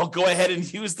me. I'll go ahead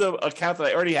and use the account that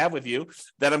I already have with you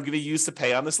that I'm going to use to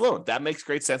pay on this loan. That makes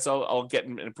great sense. I'll get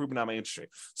an improvement on my interest rate.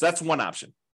 So that's one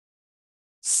option.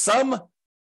 Some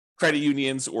credit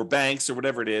unions or banks or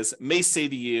whatever it is may say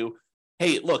to you,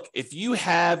 hey, look, if you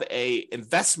have a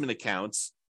investment account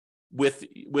with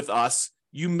us,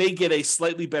 you may get a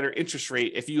slightly better interest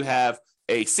rate if you have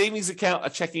a savings account, a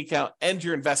checking account, and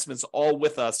your investments all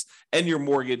with us and your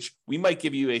mortgage. We might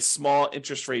give you a small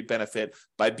interest rate benefit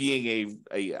by being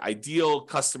a ideal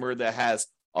customer that has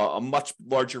a much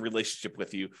larger relationship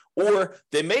with you. Or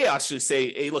they may actually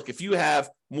say, hey, look, if you have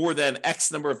more than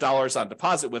X number of dollars on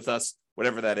deposit with us,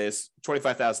 whatever that is,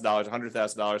 $25,000,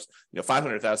 $100,000,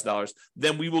 $500,000,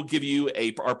 then we will give you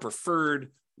our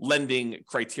preferred lending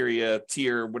criteria,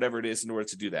 tier, whatever it is, in order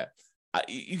to do that.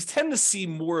 You tend to see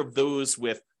more of those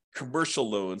with commercial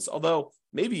loans, although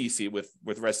maybe you see it with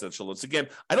residential loans. Again,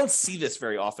 I don't see this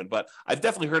very often, but I've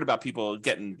definitely heard about people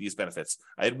getting these benefits.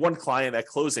 I had one client at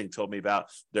closing told me about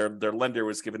their lender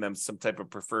was giving them some type of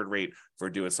preferred rate for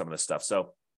doing some of this stuff.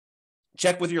 So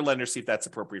check with your lender, see if that's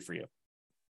appropriate for you.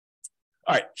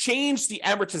 All right, change the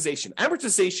amortization.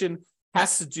 Amortization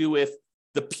has to do with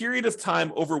the period of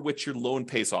time over which your loan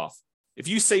pays off. If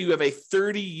you say you have a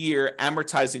 30-year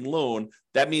amortizing loan,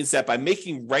 that means that by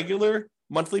making regular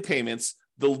monthly payments,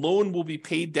 the loan will be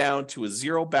paid down to a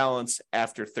zero balance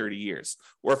after 30 years.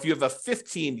 Or if you have a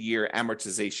 15-year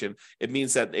amortization, it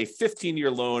means that a 15-year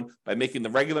loan, by making the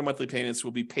regular monthly payments,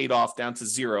 will be paid off down to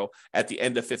zero at the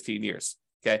end of 15 years.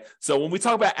 Okay, so when we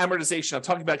talk about amortization, I'm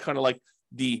talking about kind of like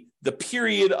the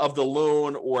period of the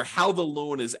loan or how the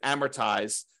loan is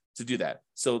amortized to do that.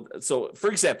 So for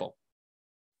example,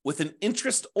 with an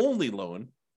interest-only loan,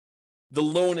 the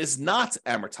loan is not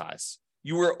amortized.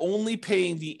 You are only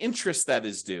paying the interest that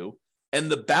is due, and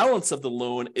the balance of the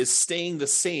loan is staying the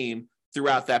same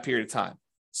throughout that period of time.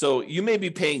 So you may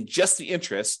be paying just the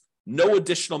interest, no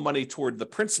additional money toward the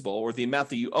principal or the amount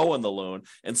that you owe on the loan,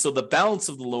 and so the balance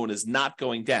of the loan is not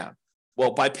going down.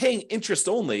 Well, by paying interest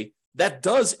only, that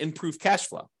does improve cash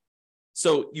flow.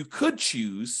 So you could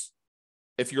choose,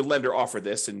 if your lender offered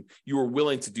this and you were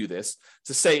willing to do this,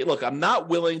 to say, look, I'm not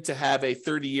willing to have a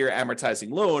 30-year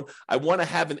amortizing loan. I want to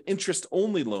have an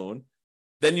interest-only loan.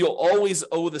 Then you'll always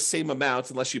owe the same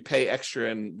amount unless you pay extra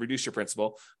and reduce your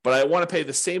principal. But I want to pay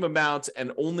the same amount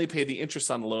and only pay the interest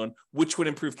on the loan, which would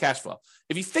improve cash flow.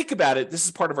 If you think about it, this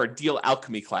is part of our deal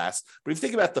alchemy class. But if you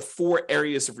think about the 4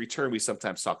 areas of return we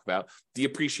sometimes talk about, the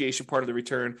appreciation part of the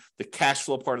return, the cash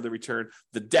flow part of the return,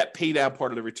 the debt pay down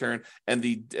part of the return, and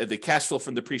the cash flow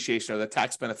from depreciation or the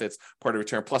tax benefits part of the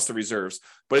return, plus the reserves.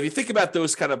 But if you think about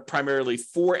those kind of primarily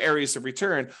 4 areas of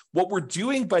return, what we're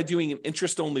doing by doing an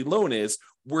interest-only loan is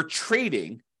we're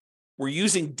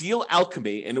using deal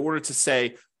alchemy in order to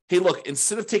say, hey, look,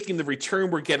 instead of taking the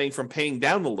return we're getting from paying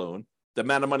down the loan, the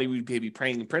amount of money we'd be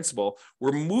paying in principal,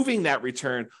 we're moving that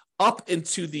return up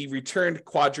into the return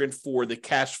quadrant for the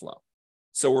cash flow.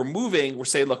 So we're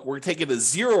saying, look, we're taking a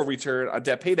 0 return on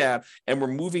debt pay down, and we're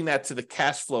moving that to the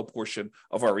cash flow portion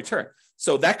of our return.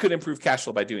 So that could improve cash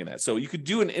flow by doing that. So you could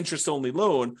do an interest-only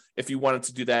loan if you wanted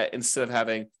to do that instead of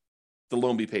having the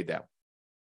loan be paid down.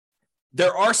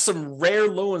 There are some rare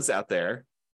loans out there,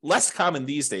 less common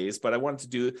these days, but I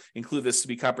wanted to include this to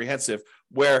be comprehensive,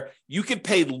 where you can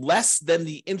pay less than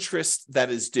the interest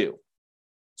that is due.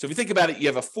 So if you think about it, you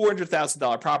have a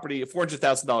 $400,000 property, a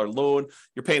 $400,000 loan,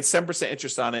 you're paying 7%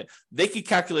 interest on it. They can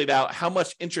calculate out how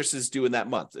much interest is due in that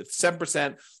month. It's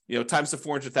 7%, times the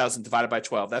 400,000 divided by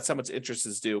 12. That's how much interest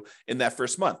is due in that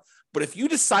first month. But if you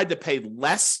decide to pay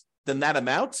less than that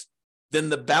amount, then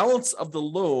the balance of the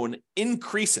loan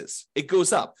increases. It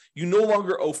goes up. You no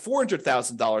longer owe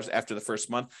 $400,000 after the first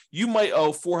month. You might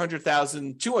owe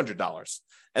 $400,200.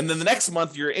 And then the next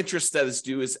month, your interest that is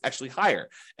due is actually higher.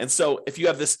 And so if you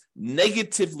have this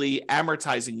negatively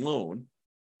amortizing loan,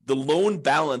 the loan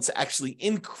balance actually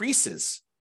increases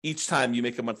each time you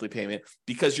make a monthly payment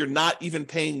because you're not even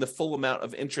paying the full amount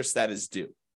of interest that is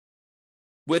due,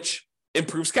 which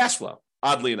improves cash flow,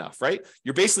 oddly enough, right?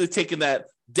 You're basically taking that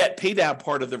debt pay down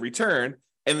part of the return,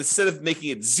 and instead of making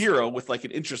it zero with like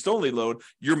an interest-only loan,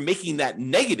 you're making that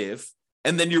negative,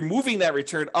 and then you're moving that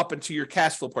return up into your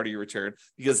cash flow part of your return,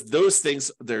 because those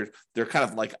things, they're kind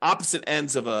of like opposite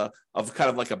ends of kind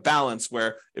of like a balance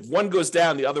where if one goes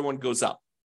down, the other one goes up,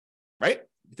 right?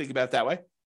 You think about it that way.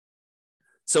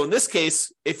 So in this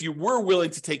case, if you were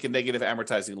willing to take a negative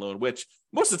amortizing loan, which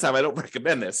most of the time I don't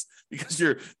recommend this because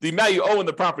the amount you owe in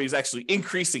the property is actually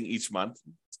increasing each month.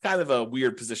 It's kind of a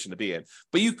weird position to be in,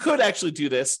 but you could actually do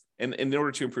this in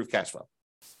order to improve cash flow.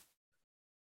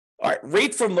 All right,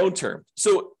 rate from loan term.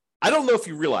 So I don't know if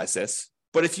you realize this,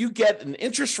 but if you get an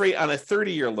interest rate on a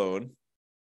 30-year loan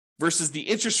versus the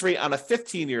interest rate on a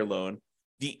 15-year loan,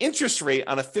 the interest rate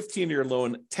on a 15-year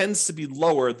loan tends to be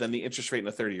lower than the interest rate in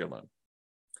a 30-year loan.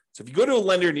 So if you go to a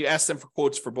lender and you ask them for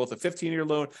quotes for both a 15-year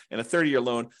loan and a 30-year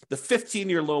loan, the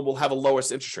 15-year loan will have a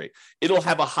lowest interest rate. It'll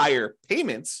have a higher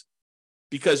payments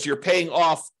because you're paying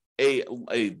off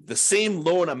the same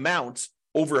loan amount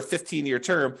over a 15-year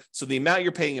term. So the amount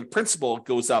you're paying in principal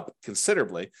goes up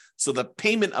considerably. So the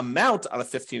payment amount on a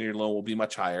 15-year loan will be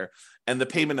much higher, and the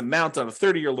payment amount on a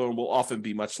 30-year loan will often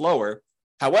be much lower.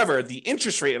 However, the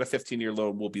interest rate on a 15-year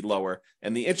loan will be lower,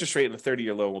 and the interest rate on a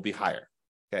 30-year loan will be higher.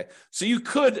 Okay, so you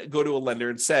could go to a lender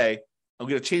and say, I'm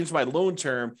going to change my loan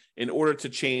term in order to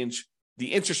change the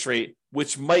interest rate,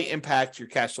 which might impact your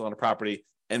cash flow on a property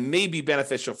and may be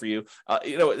beneficial for you.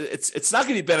 It's not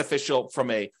going to be beneficial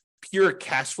from a pure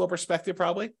cash flow perspective,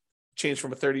 probably, change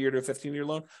from a 30-year to a 15-year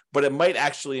loan, but it might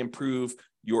actually improve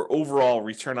your overall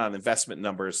return on investment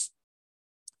numbers,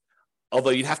 although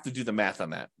you'd have to do the math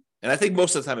on that. And I think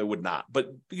most of the time it would not, but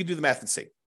you can do the math and see.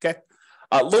 Okay,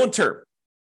 loan term.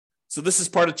 So this is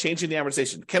part of changing the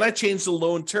amortization. Can I change the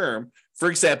loan term? For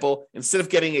example, instead of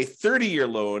getting a 30-year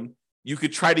loan, you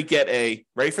could try to get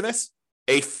ready for this?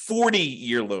 A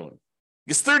 40-year loan.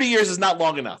 Because 30 years is not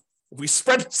long enough. If we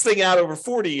spread this thing out over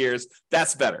 40 years,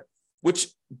 that's better, which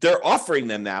they're offering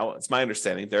them now. It's my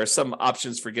understanding. There are some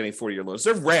options for getting 40-year loans.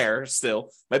 They're rare still,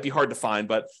 might be hard to find,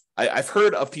 but I've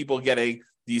heard of people getting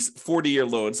these 40-year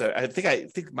loans. I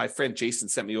think my friend Jason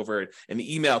sent me over an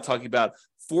email talking about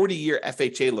 40-year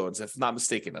FHA loans, if I'm not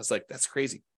mistaken. I was like, that's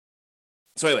crazy.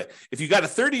 So anyway, if you got a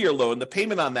 30-year loan, the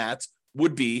payment on that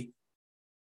would be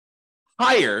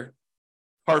higher.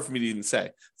 Hard for me to even say.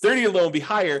 30-year loan would be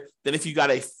higher than if you got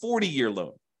a 40-year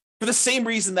loan, for the same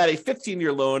reason that a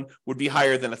 15-year loan would be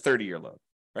higher than a 30-year loan,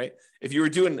 right? If you're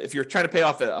trying to pay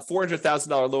off a $400,000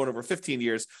 loan over 15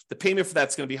 years, the payment for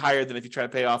that's going to be higher than if you try to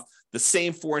pay off the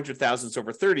same $400,000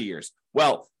 over 30 years.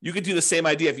 Well, you could do the same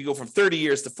idea. If you go from 30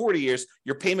 years to 40 years,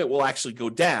 your payment will actually go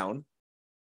down.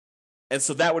 And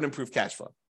so that would improve cash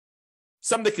flow.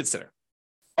 Something to consider.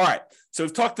 All right. So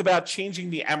we've talked about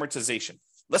changing the amortization.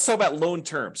 Let's talk about loan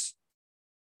terms.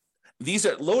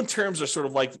 Loan terms are sort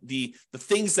of like the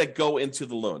things that go into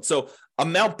the loan. So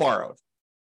amount borrowed.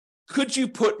 Could you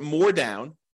put more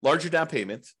down, larger down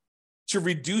payment, to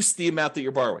reduce the amount that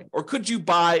you're borrowing? Or could you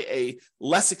buy a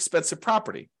less expensive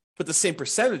property, put the same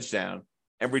percentage down,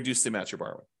 and reduce the amount you're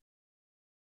borrowing?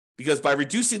 Because by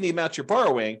reducing the amount you're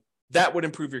borrowing, that would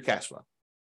improve your cash flow.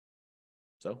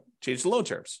 So change the loan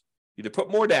terms. Either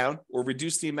put more down or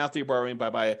reduce the amount that you're borrowing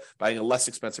by buying a less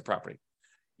expensive property.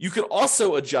 You could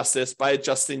also adjust this by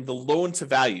adjusting the loan to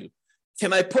value.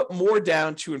 Can I put more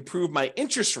down to improve my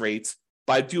interest rates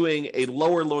by doing a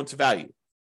lower loan to value?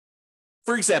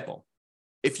 For example,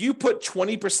 if you put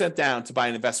 20% down to buy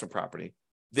an investment property,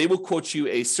 they will quote you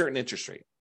a certain interest rate.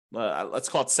 Let's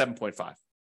call it 7.5.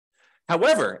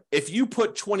 However, if you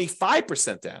put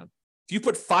 25% down, if you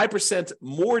put 5%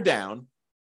 more down,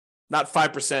 not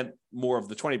 5% more of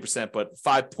the 20%, but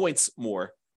 5 points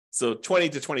more, so 20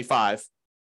 to 25,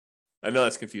 I know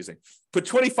that's confusing. Put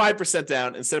 25%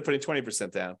 down instead of putting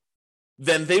 20% down.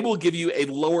 then they will give you a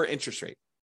lower interest rate.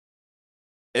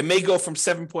 It may go from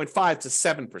 7.5 to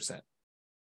 7%.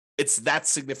 It's that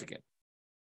significant.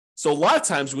 So a lot of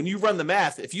times when you run the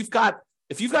math, if you've got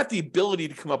the ability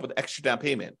to come up with extra down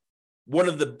payment, one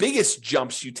of the biggest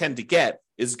jumps you tend to get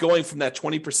is going from that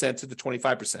 20% to the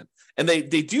 25%. And they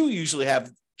do usually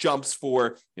have jumps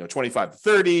for 25 to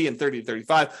 30 and 30 to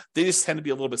 35. They just tend to be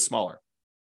a little bit smaller.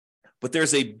 But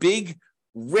there's a big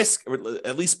risk, or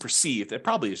at least perceived, it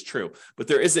probably is true, but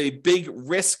there is a big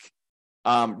risk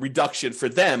reduction for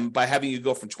them by having you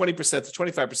go from 20% to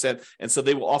 25%. And so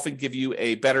they will often give you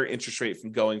a better interest rate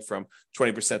from going from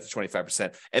 20% to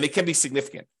 25%. And it can be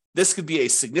significant. This could be a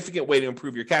significant way to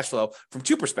improve your cash flow from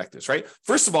two perspectives, right?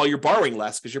 First of all, you're borrowing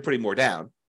less because you're putting more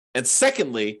down. And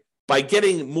secondly, by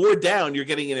getting more down, you're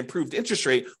getting an improved interest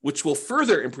rate, which will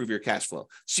further improve your cash flow.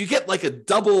 So you get like a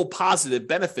double positive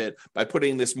benefit by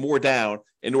putting this more down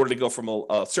in order to go from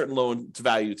a certain loan to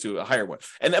value to a higher one.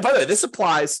 And by the way, this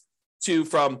applies to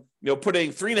from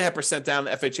putting 3.5% down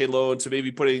the FHA loan to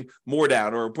maybe putting more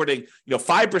down, or putting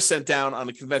 5% down on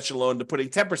a conventional loan to putting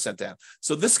 10% down.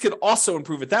 So this could also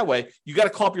improve it that way. You got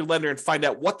to call up your lender and find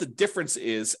out what the difference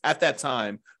is at that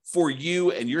time for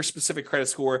you and your specific credit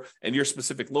score and your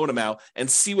specific loan amount, and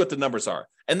see what the numbers are.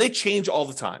 And they change all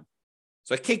the time.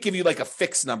 So I can't give you like a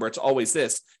fixed number. It's always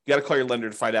this. You got to call your lender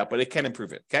to find out, but it can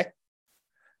improve it. Okay.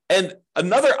 And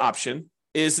another option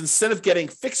is, instead of getting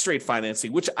fixed rate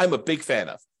financing, which I'm a big fan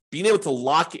of, being able to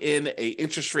lock in a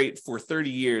interest rate for 30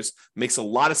 years makes a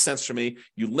lot of sense for me.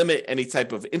 You limit any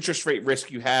type of interest rate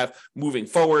risk you have moving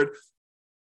forward.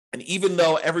 And even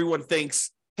though everyone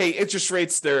thinks, hey, interest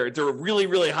rates, they're really,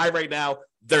 really high right now,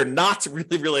 they're not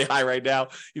really, really high right now.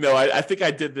 I think I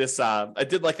did this. I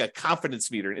did like a confidence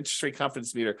meter, an interest rate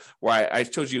confidence meter, where I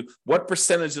showed you what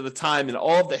percentage of the time in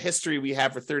all of the history we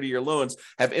have for 30-year loans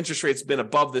have interest rates been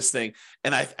above this thing.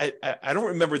 And I don't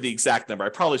remember the exact number. I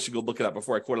probably should go look it up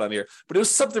before I quote it on here. But it was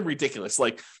something ridiculous.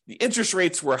 Like the interest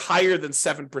rates were higher than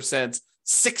 7%,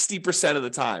 60% of the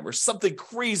time, or something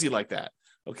crazy like that.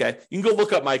 Okay, you can go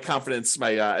look up my confidence,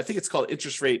 I think it's called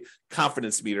interest rate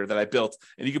confidence meter that I built,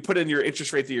 and you can put in your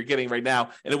interest rate that you're getting right now,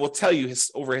 and it will tell you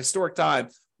over historic time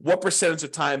what percentage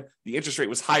of time the interest rate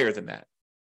was higher than that.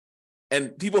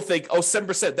 And people think,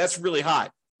 7%, that's really high.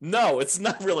 No, it's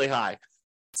not really high.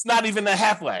 It's not even a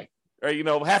halfway, right?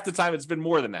 Half the time it's been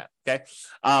more than that. Okay,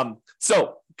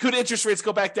 so could interest rates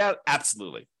go back down?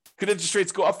 Absolutely. Could interest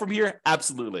rates go up from here?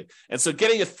 Absolutely. And so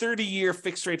getting a 30-year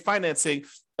fixed rate financing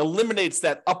eliminates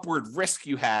that upward risk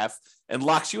you have and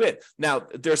locks you in. Now,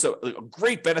 there's a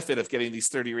great benefit of getting these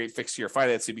 30-year fixed year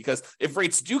financing, because if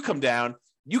rates do come down,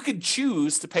 you can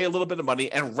choose to pay a little bit of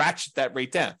money and ratchet that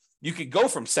rate down. You could go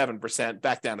from 7%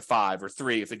 back down to 5 or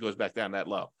 3 if it goes back down that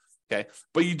low. Okay,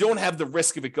 but you don't have the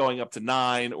risk of it going up to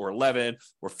 9 or 11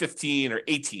 or 15 or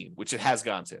 18, which it has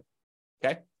gone to.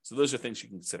 Okay, so those are things you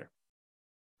can consider.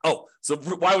 So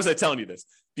why was I telling you this?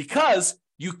 Because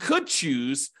you could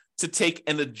choose to take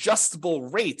an adjustable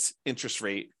rate interest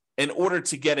rate in order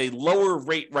to get a lower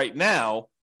rate right now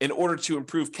in order to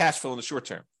improve cash flow in the short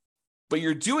term. But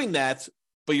you're doing that,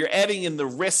 but you're adding in the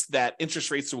risk that interest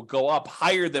rates will go up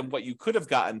higher than what you could have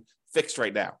gotten fixed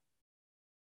right now.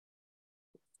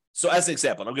 So as an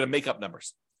example, and I'm going to make up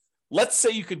numbers. Let's say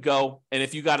you could go, and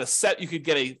if you got you could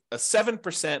get a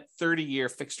 7% 30-year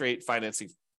fixed rate financing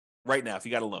right now if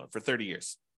you got a loan for 30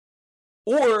 years.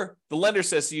 Or the lender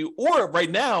says to you, or right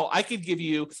now, I could give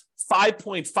you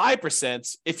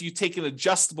 5.5% if you take an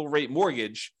adjustable rate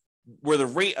mortgage where the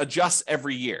rate adjusts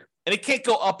every year. And it can't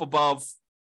go up above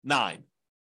 9,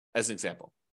 as an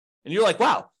example. And you're like,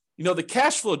 wow, the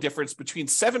cash flow difference between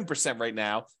 7% right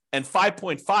now and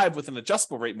 5.5 with an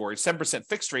adjustable rate mortgage, 7%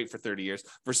 fixed rate for 30 years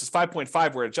versus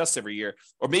 5.5 where it adjusts every year,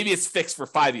 or maybe it's fixed for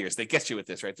 5 years. They get you with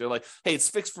this, right? They're like, hey, it's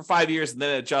fixed for 5 years and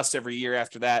then it adjusts every year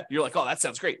after that. You're like, oh, that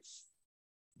sounds great.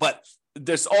 But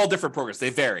there's all different programs. They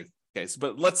vary. Okay,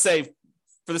 but let's say,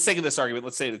 for the sake of this argument,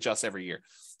 let's say it adjusts every year.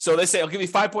 So they say, I'll give you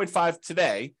 5.5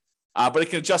 today, but it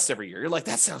can adjust every year. You're like,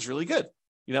 that sounds really good.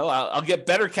 I'll get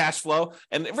better cash flow,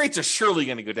 and rates are surely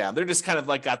going to go down. They're just kind of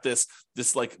like got this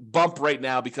like bump right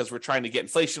now because we're trying to get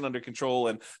inflation under control.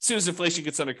 And as soon as inflation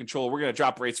gets under control, we're going to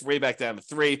drop rates way back down to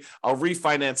 3. I'll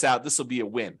refinance out. This will be a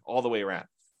win all the way around.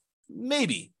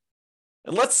 Maybe.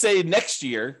 And let's say next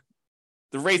year,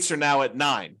 the rates are now at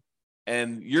 9.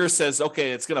 And yours says,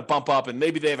 okay, it's going to bump up, and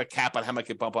maybe they have a cap on how much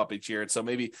it bump up each year. And so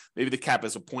maybe the cap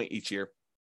is a point each year.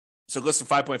 So it goes from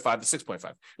 5.5 to 6.5.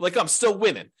 You're like, I'm still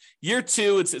winning. Year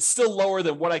 2, it's still lower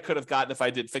than what I could have gotten if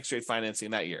I did fixed rate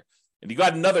financing that year. And you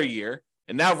got another year,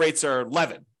 and now rates are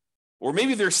 11. Or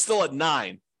maybe they're still at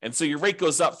 9. And so your rate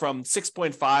goes up from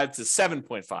 6.5 to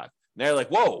 7.5. And they're like,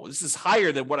 whoa, this is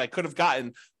higher than what I could have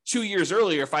gotten 2 years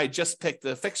earlier if I had just picked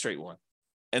the fixed rate one.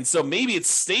 And so maybe it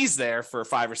stays there for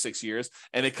 5 or 6 years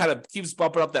and it kind of keeps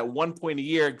bumping up that 1 point a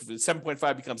year.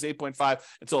 7.5 becomes 8.5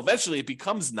 until eventually it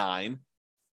becomes 9.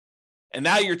 And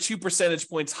now you're 2 percentage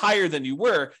points higher than you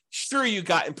were. Sure, you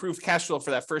got improved cash flow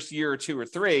for that first year or 2 or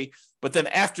 3, but then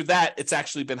after that, it's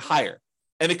actually been higher.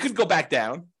 And it could go back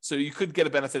down. So you could get a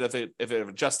benefit of it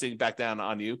adjusting back down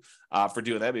on you for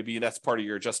doing that. Maybe that's part of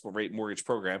your adjustable rate mortgage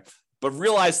program. But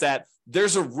realize that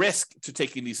there's a risk to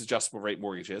taking these adjustable rate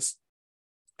mortgages.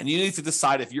 And you need to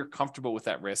decide if you're comfortable with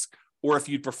that risk or if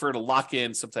you'd prefer to lock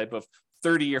in some type of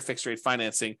 30-year fixed rate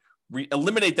financing,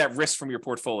 eliminate that risk from your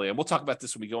portfolio. And we'll talk about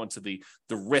this when we go into the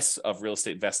risks of real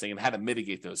estate investing and how to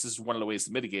mitigate those. This is one of the ways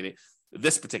to mitigate it.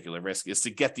 This particular risk is to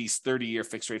get these 30-year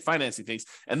fixed rate financing things.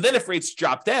 And then if rates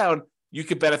drop down, you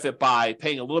could benefit by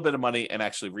paying a little bit of money and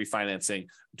actually refinancing,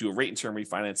 do a rate and term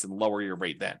refinance and lower your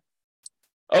rate then.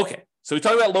 Okay, so we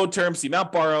talked about loan terms, the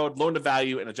amount borrowed, loan to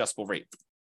value, and adjustable rate.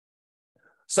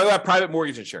 So about private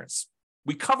mortgage insurance.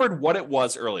 We covered what it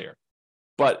was earlier,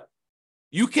 but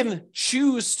you can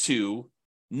choose to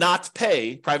not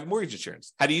pay private mortgage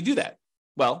insurance. How do you do that?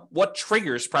 Well, what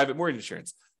triggers private mortgage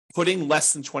insurance? Putting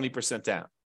less than 20% down.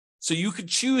 So you could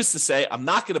choose to say, I'm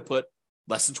not going to put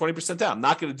less than 20% down. I'm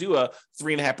not going to do a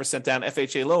 3.5% down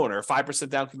FHA loan or a 5%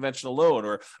 down conventional loan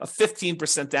or a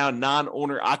 15% down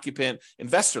non-owner occupant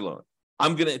investor loan.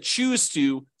 I'm going to choose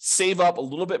to save up a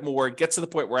little bit more, get to the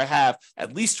point where I have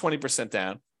at least 20%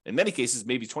 down, in many cases,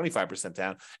 maybe 25%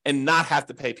 down, and not have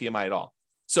to pay PMI at all.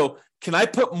 So can I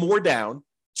put more down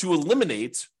to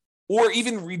eliminate or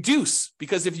even reduce?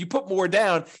 Because if you put more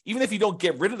down, even if you don't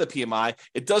get rid of the PMI,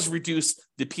 it does reduce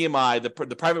the PMI,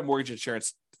 the private mortgage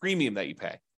insurance premium that you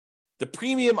pay. The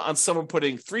premium on someone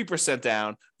putting 3%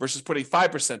 down versus putting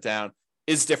 5% down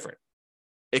is different.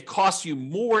 It costs you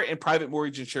more in private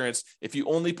mortgage insurance if you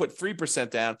only put 3%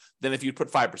 down than if you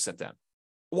put 5% down.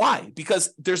 Why?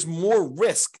 Because there's more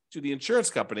risk to the insurance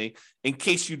company in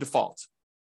case you default.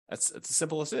 It's as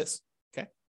simple as it is, okay?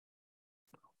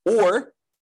 Or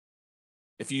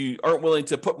if you aren't willing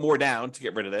to put more down to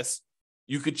get rid of this,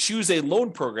 you could choose a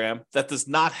loan program that does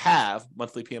not have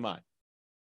monthly PMI.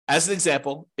 As an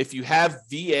example, if you have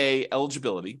VA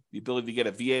eligibility, the ability to get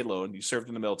a VA loan, you served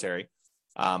in the military,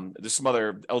 there's some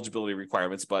other eligibility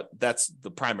requirements, but that's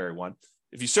the primary one.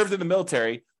 If you served in the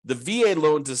military, the VA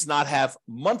loan does not have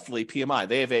monthly PMI.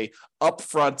 They have a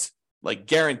upfront like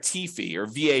guarantee fee or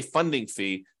VA funding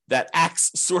fee that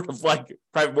acts sort of like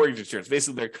private mortgage insurance.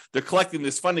 Basically, they're collecting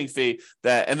this funding fee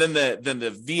that, and then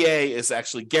the VA is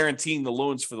actually guaranteeing the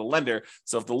loans for the lender.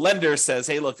 So if the lender says,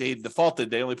 "Hey, look, they defaulted,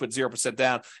 they only put 0%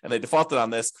 down, and they defaulted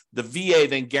on this," the VA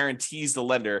then guarantees the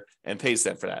lender and pays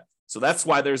them for that. So that's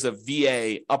why there's a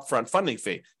VA upfront funding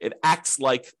fee. It acts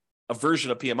like a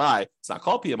version of PMI. It's not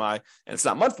called PMI, and it's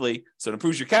not monthly, so it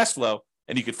improves your cash flow,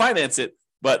 and you can finance it.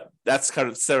 But that's kind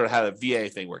of how the VA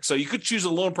thing works. So you could choose a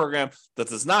loan program that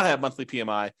does not have monthly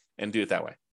PMI and do it that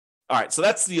way. All right, so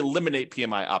that's the eliminate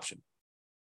PMI option.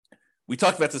 We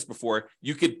talked about this before.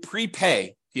 You could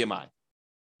prepay PMI.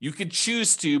 You could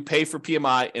choose to pay for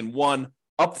PMI in one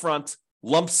upfront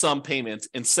lump sum payment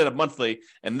instead of monthly,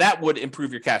 and that would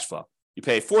improve your cash flow. You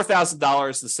pay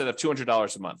 $4,000 instead of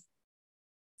 $200 a month.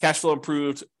 Cash flow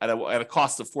improved at a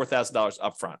cost of $4,000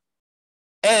 upfront.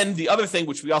 And the other thing,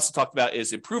 which we also talked about,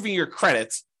 is improving your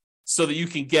credit so that you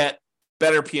can get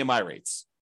better PMI rates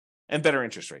and better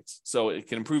interest rates. So it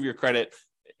can improve your credit.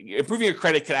 Improving your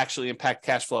credit can actually impact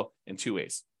cash flow in 2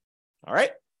 ways. All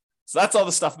right. So that's all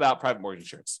the stuff about private mortgage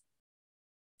insurance.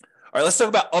 All right, let's talk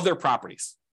about other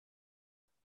properties.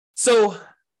 So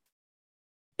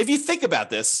if you think about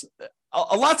this,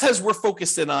 a lot of times we're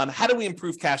focused in on how do we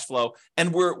improve cash flow,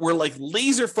 and we're like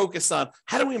laser focused on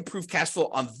how do we improve cash flow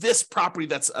on this property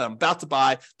that's about to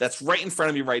buy, that's right in front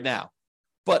of me right now.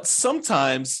 But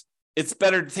sometimes it's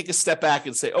better to take a step back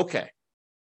and say, okay,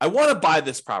 I want to buy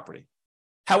this property.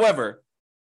 However,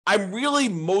 I'm really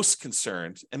most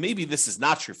concerned, and maybe this is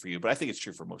not true for you, but I think it's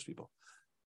true for most people.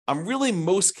 I'm really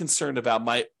most concerned about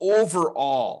my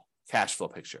overall cash flow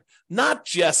picture, not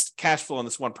just cash flow on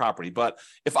this one property, but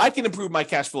if I can improve my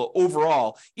cash flow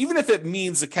overall, even if it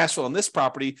means the cash flow on this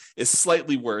property is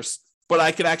slightly worse, but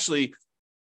I could actually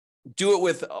do it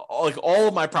with like all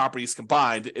of my properties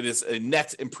combined, it is a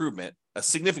net improvement, a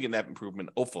significant net improvement,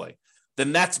 hopefully,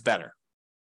 then that's better.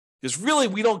 Because really,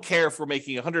 we don't care if we're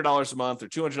making $100 a month or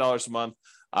 $200 a month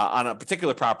on a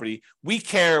particular property. We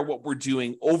care what we're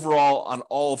doing overall on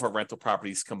all of our rental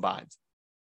properties combined.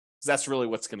 That's really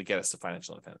what's going to get us to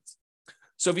financial independence.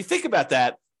 So if you think about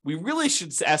that, we really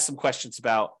should ask some questions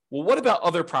about, well, what about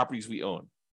other properties we own?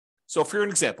 So for an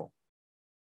example,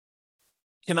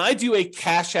 can I do a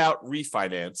cash out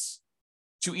refinance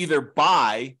to either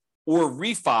buy or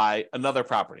refi another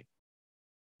property?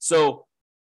 So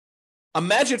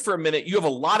imagine for a minute, you have a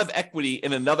lot of equity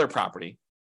in another property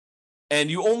and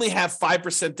you only have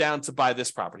 5% down to buy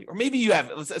this property. Or maybe you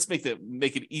have, let's make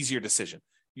it easier decision.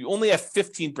 You only have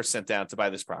 15% down to buy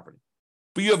this property,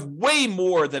 but you have way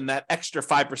more than that extra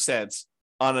 5%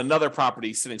 on another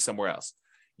property sitting somewhere else.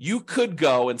 You could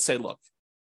go and say, look,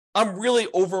 I'm really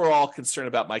overall concerned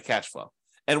about my cash flow.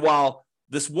 And while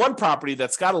this one property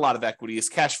that's got a lot of equity is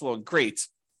cash flowing great,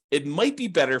 it might be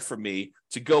better for me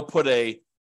to go put a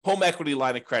home equity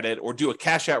line of credit or do a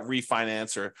cash out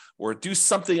refinance or do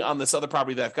something on this other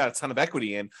property that I've got a ton of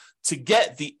equity in to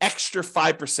get the extra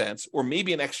 5% or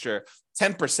maybe an extra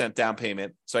 10% down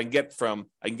payment. So I can get from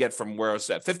where I was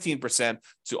at 15%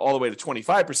 to all the way to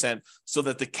 25% so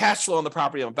that the cash flow on the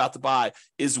property I'm about to buy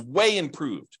is way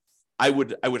improved. I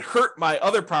would hurt my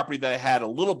other property that I had a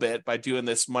little bit by doing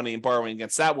this money and borrowing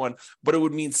against that one, but it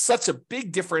would mean such a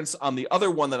big difference on the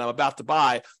other one that I'm about to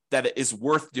buy that it is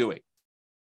worth doing.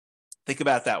 Think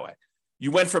about it that way.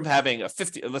 You went from having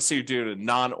let's say you're doing a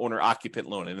non-owner occupant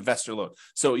loan, an investor loan.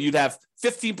 So you'd have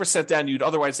 15% down, you'd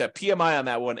otherwise have PMI on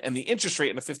that one, and the interest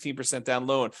rate in a 15% down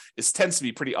loan tends to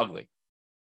be pretty ugly.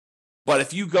 But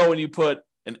if you go and you put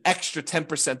an extra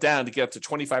 10% down to get up to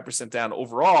 25% down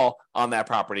overall on that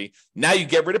property, now you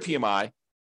get rid of PMI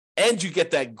and you get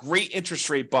that great interest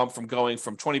rate bump from going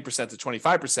from 20% to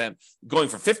 25%, going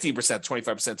from 15% to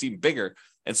 25% is even bigger.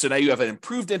 And so now you have an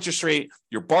improved interest rate,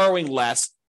 you're borrowing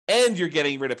less, and you're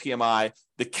getting rid of PMI.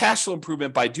 The cash flow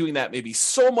improvement by doing that may be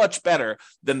so much better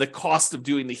than the cost of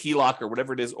doing the HELOC or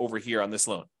whatever it is over here on this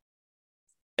loan.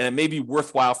 And it may be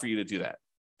worthwhile for you to do that.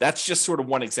 That's just sort of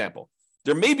one example.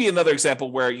 There may be another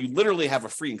example where you literally have a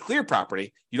free and clear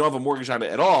property, you don't have a mortgage on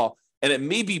it at all, and it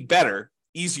may be better,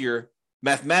 easier,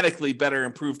 mathematically better,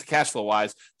 improved cash flow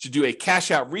wise to do a cash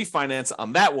out refinance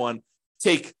on that one,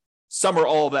 take some or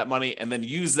all of that money, and then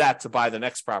use that to buy the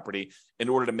next property in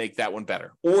order to make that one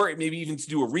better. Or maybe even to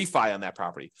do a refi on that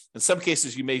property. In some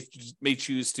cases, you may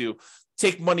choose to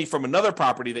take money from another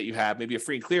property that you have, maybe a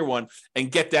free and clear one,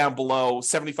 and get down below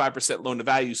 75% loan to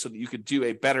value so that you could do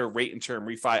a better rate and term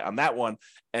refi on that one.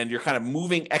 And you're kind of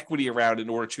moving equity around in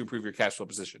order to improve your cash flow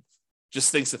position.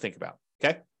 Just things to think about,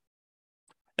 okay?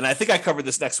 And I think I covered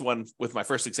this next one with my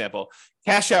first example,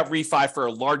 cash out refi for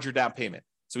a larger down payment.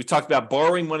 So we talked about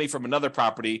borrowing money from another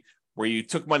property where you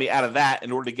took money out of that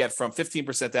in order to get from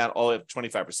 15% down all the way up to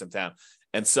 25% down.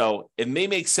 And so it may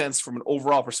make sense from an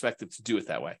overall perspective to do it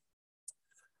that way.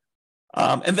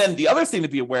 And then the other thing to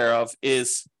be aware of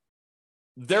is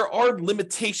there are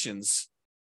limitations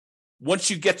once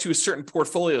you get to a certain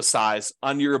portfolio size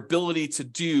on your ability to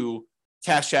do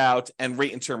cash out and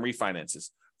rate and term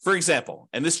refinances. For example,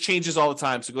 and this changes all the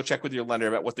time, so go check with your lender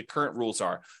about what the current rules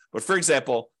are. But for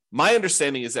example, my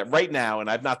understanding is that right now, and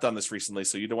I've not done this recently,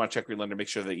 so you don't want to check with your lender, make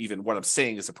sure that even what I'm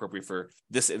saying is appropriate for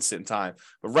this instant in time.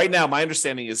 But right now, my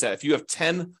understanding is that if you have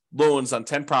 10 loans on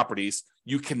 10 properties,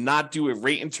 you cannot do a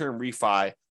rate and term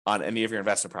refi on any of your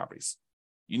investment properties.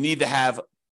 You need to have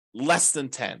less than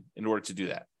 10 in order to do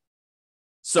that.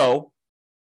 So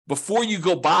before you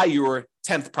go buy your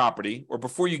 10th property, or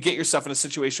before you get yourself in a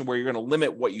situation where you're going to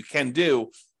limit what you can do,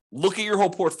 look at your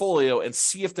whole portfolio and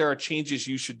see if there are changes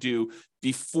you should do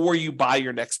before you buy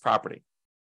your next property.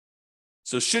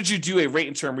 So should you do a rate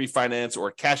and term refinance or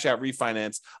a cash out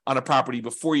refinance on a property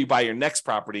before you buy your next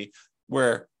property,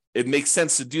 where it makes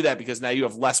sense to do that because now you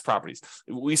have less properties?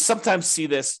 We sometimes see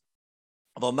this,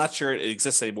 although I'm not sure it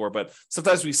exists anymore, but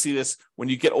sometimes we see this when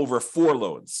you get over 4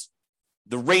 loans.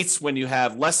 The rates when you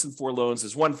have less than 4 loans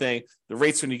is one thing. The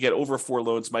rates when you get over 4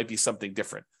 loans might be something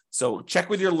different. So check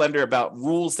with your lender about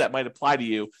rules that might apply to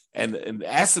you and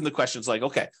ask them the questions like,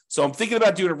 okay, so I'm thinking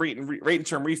about doing a rate and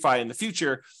term refi in the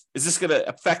future. Is this going to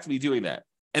affect me doing that?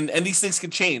 And these things can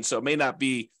change. So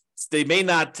they may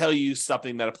not tell you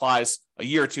something that applies a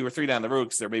year or 2 or 3 down the road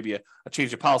because there may be a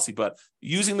change of policy, but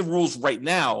using the rules right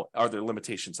now, are there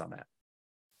limitations on that?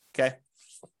 Okay.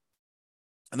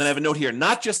 And then I have a note here,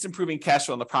 not just improving cash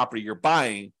flow on the property you're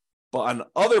buying, but on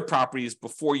other properties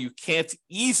before you can't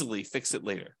easily fix it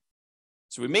later.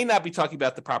 So we may not be talking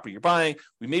about the property you're buying.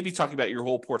 We may be talking about your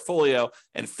whole portfolio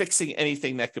and fixing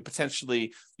anything that could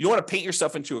potentially, you don't want to paint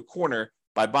yourself into a corner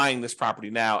by buying this property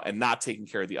now and not taking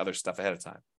care of the other stuff ahead of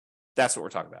time. That's what we're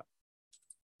talking about.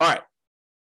 All right.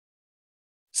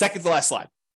 Second to last slide,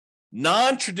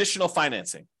 non-traditional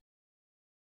financing.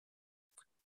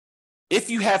 If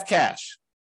you have cash,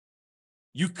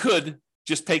 you could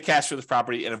just pay cash for this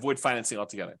property and avoid financing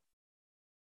altogether.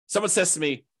 Someone says to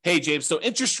me, hey, James, so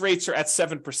interest rates are at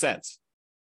 7%.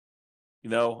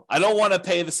 I don't want to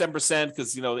pay the 7%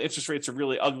 because, the interest rates are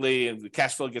really ugly and the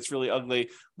cash flow gets really ugly.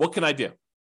 What can I do?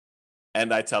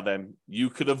 And I tell them, you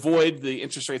could avoid the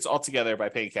interest rates altogether by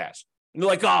paying cash. And they're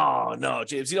like, oh, no,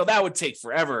 James, that would take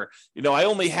forever. I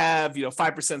only have,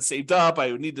 5% saved up.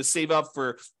 I would need to save up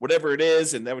for whatever it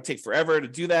is. And that would take forever to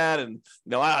do that. And,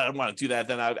 I don't want to do that.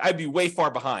 Then I'd be way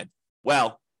far behind.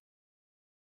 Well,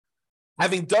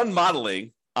 having done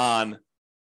modeling on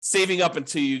saving up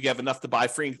until you have enough to buy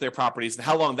free and clear properties and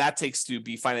how long that takes to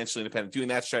be financially independent, doing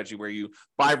that strategy where you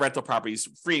buy rental properties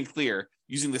free and clear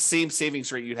using the same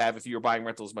savings rate you'd have if you were buying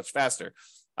rentals much faster,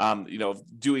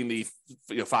 doing the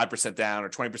 5% down or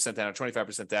 20% down or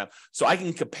 25% down. So I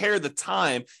can compare the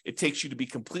time it takes you to be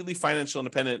completely financially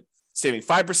independent, saving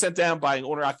 5% down, buying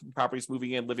owner-occupied properties,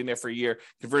 moving in, living there for a year,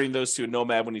 converting those to a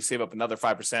nomad when you save up another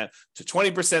 5%, to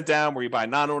 20% down, where you buy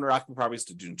non-owner-occupied properties,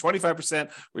 to doing 25%,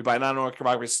 where you buy non-owner-occupied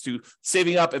properties, to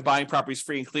saving up and buying properties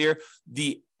free and clear.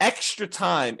 The extra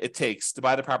time it takes to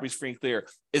buy the properties free and clear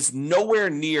is nowhere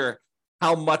near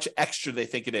how much extra they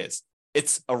think it is.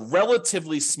 It's a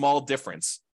relatively small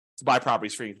difference to buy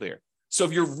properties free and clear. So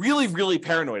if you're really, really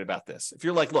paranoid about this, if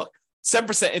you're like, look,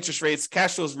 7% interest rates,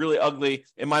 cash flow is really ugly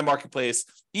in my marketplace,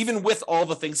 even with all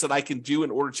the things that I can do in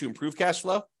order to improve cash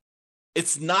flow,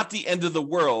 it's not the end of the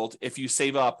world if you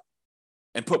save up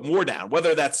and put more down,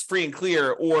 whether that's free and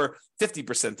clear or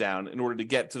 50% down in order to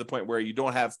get to the point where you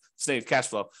don't have sustained cash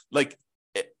flow. Like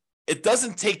it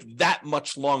doesn't take that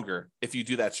much longer if you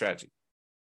do that strategy.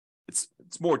 It's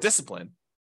more discipline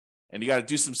and you got to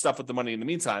do some stuff with the money in the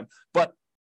meantime. But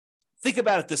think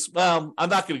about it this, well, I'm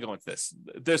not going to go into this.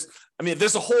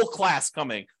 There's a whole class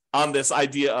coming on this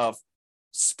idea of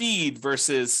speed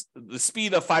versus the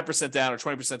speed of 5% down or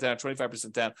 20% down,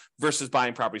 25% down versus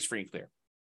buying properties free and clear.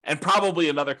 And probably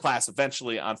another class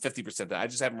eventually on 50% down. I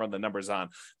just haven't run the numbers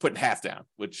on putting half down,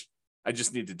 which I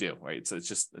just need to do, right? So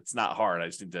it's not hard. I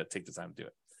just need to take the time to do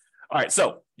it. All right.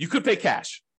 So you could pay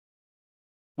cash,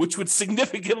 which would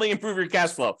significantly improve your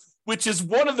cash flow, which is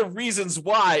one of the reasons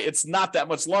why it's not that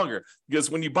much longer. Because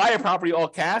when you buy a property all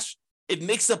cash, it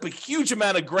makes up a huge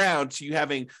amount of ground to you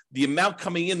having the amount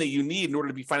coming in that you need in order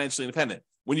to be financially independent.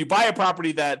 When you buy a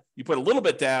property that you put a little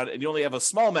bit down and you only have a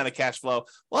small amount of cash flow,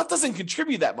 well, that doesn't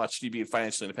contribute that much to you being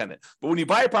financially independent. But when you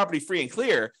buy a property free and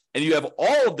clear and you have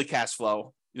all of the cash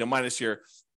flow, minus your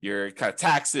kind of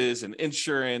taxes and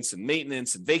insurance and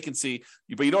maintenance and vacancy,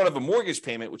 but you don't have a mortgage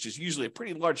payment, which is usually a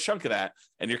pretty large chunk of that,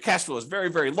 and your cash flow is very,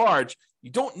 very large,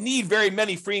 you don't need very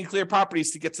many free and clear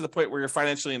properties to get to the point where you're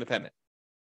financially independent.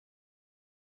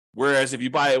 Whereas if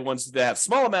you buy ones that have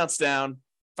small amounts down,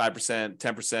 5%,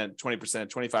 10%, 20%,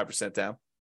 25% down,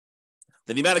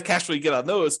 then the amount of cash flow you get on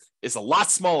those is a lot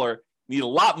smaller. You need a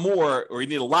lot more, or you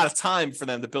need a lot of time for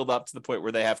them to build up to the point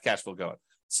where they have cash flow going.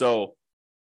 So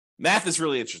math is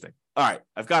really interesting. All right,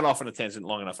 I've gone off on a tangent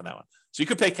long enough on that one. So you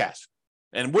could pay cash.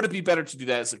 And would it be better to do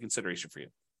that as a consideration for you?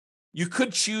 You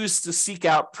could choose to seek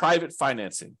out private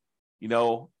financing.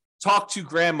 Talk to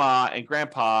grandma and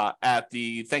grandpa at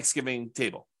the Thanksgiving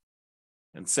table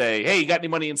and say, hey, you got any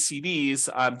money in CDs?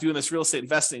 I'm doing this real estate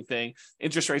investing thing.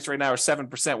 Interest rates right now are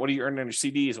 7%. What are you earning on your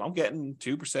CDs? Well, I'm getting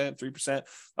 2%, 3%.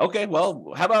 Okay,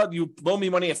 well, how about you loan me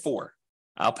money at 4%?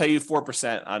 I'll pay you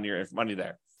 4% on your money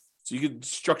there. So you could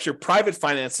structure private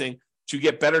financing to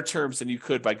get better terms than you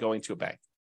could by going to a bank.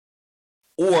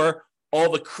 Or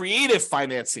all the creative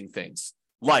financing things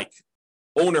like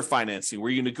owner financing,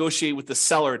 where you negotiate with the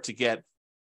seller to get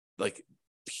like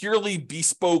purely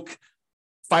bespoke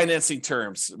financing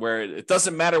terms, where it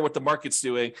doesn't matter what the market's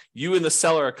doing. You and the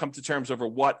seller come to terms over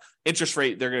what interest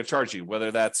rate they're going to charge you,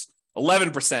 whether that's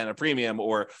 11% a premium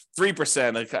or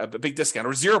 3% a big discount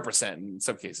or 0% in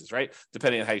some cases, right?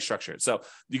 Depending on how you structure it. So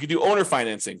you could do owner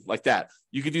financing like that.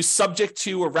 You could do subject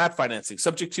to or wrap financing.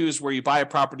 Subject to is where you buy a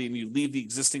property and you leave the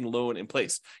existing loan in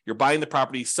place. You're buying the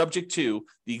property subject to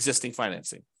the existing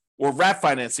financing. Or wrap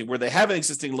financing, where they have an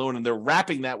existing loan and they're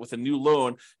wrapping that with a new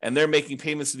loan and they're making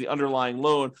payments to the underlying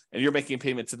loan and you're making a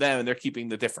payment to them and they're keeping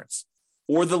the difference.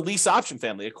 Or the lease option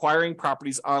family, acquiring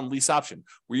properties on lease option,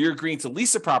 where you're agreeing to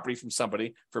lease a property from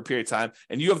somebody for a period of time,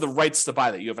 and you have the rights to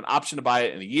buy that. You have an option to buy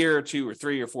it in a year or 2 or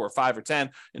 3 or 4 or 5 or 10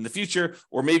 in the future.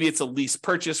 Or maybe it's a lease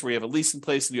purchase where you have a lease in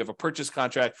place and you have a purchase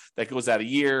contract that goes out a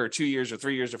year or 2 years or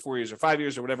 3 years or 4 years or 5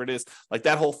 years or whatever it is, like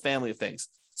that whole family of things.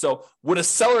 So would a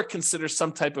seller consider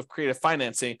some type of creative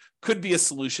financing could be a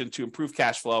solution to improve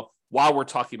cash flow while we're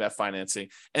talking about financing?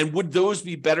 And would those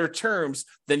be better terms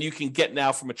than you can get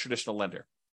now from a traditional lender?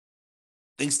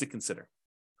 Things to consider.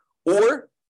 Or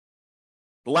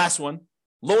the last one,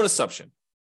 loan assumption.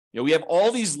 We have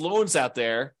all these loans out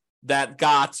there that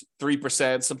got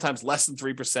 3%, sometimes less than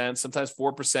 3%, sometimes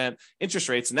 4% interest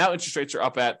rates. And now interest rates are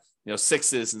up at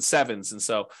 6s and 7s.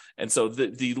 And so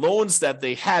the loans that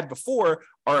they had before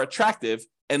are attractive,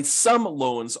 and some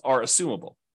loans are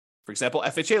assumable. For example,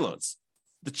 FHA loans.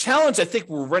 The challenge I think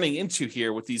we're running into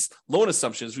here with these loan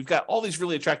assumptions, we've got all these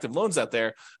really attractive loans out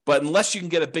there, but unless you can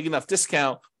get a big enough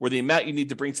discount where the amount you need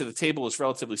to bring to the table is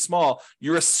relatively small,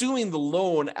 you're assuming the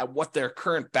loan at what their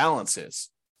current balance is.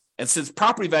 And since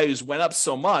property values went up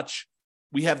so much,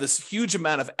 we have this huge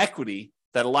amount of equity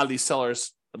that a lot of these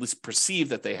sellers at least perceive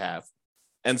that they have.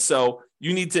 And so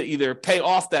you need to either pay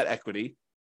off that equity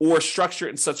or structure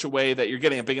it in such a way that you're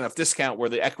getting a big enough discount where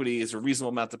the equity is a reasonable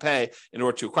amount to pay in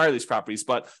order to acquire these properties.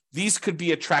 But these could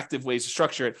be attractive ways to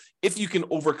structure it if you can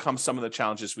overcome some of the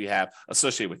challenges we have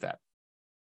associated with that.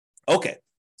 Okay,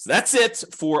 so that's it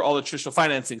for all the traditional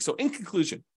financing. So in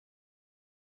conclusion,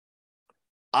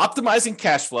 optimizing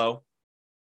cash flow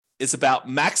is about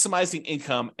maximizing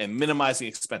income and minimizing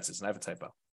expenses. And I have a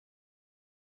typo.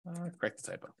 Correct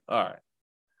the typo. All right.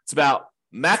 It's about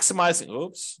maximizing,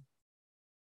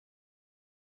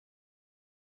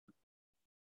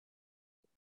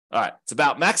 All right, it's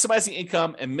about maximizing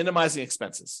income and minimizing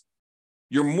expenses.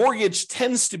 Your mortgage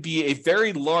tends to be a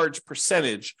very large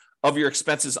percentage of your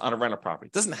expenses on a rental property.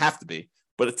 It doesn't have to be,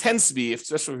 but it tends to be,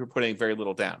 especially if you're putting very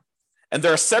little down. And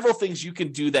there are several things you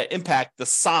can do that impact the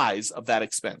size of that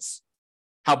expense,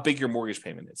 how big your mortgage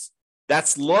payment is.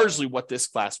 That's largely what this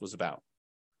class was about.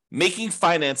 Making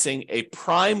financing a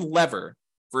prime lever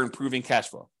for improving cash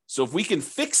flow. So if we can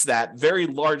fix that very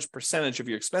large percentage of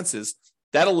your expenses,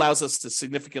 that allows us to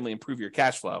significantly improve your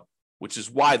cash flow, which is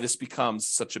why this becomes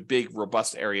such a big,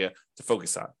 robust area to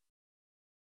focus on.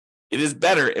 It is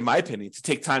better, in my opinion, to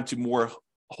take time to more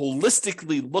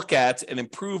holistically look at and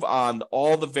improve on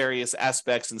all the various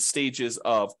aspects and stages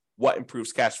of what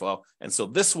improves cash flow. And so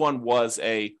this one was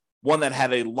one that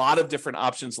had a lot of different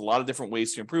options, a lot of different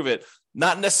ways to improve it.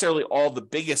 Not necessarily all the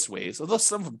biggest ways, although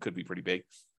some of them could be pretty big,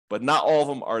 but not all of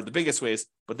them are the biggest ways,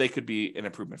 but they could be an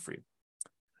improvement for you.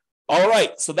 All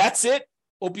right, so that's it.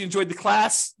 Hope you enjoyed the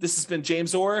class. This has been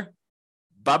James Orr.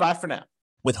 Bye-bye for now.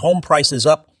 With home prices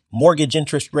up, mortgage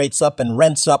interest rates up, and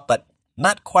rents up, but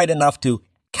not quite enough to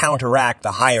counteract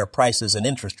the higher prices and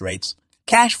interest rates,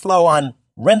 cash flow on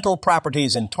rental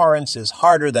properties in Torrance is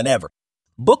harder than ever.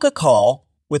 Book a call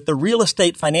with the Real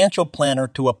Estate Financial Planner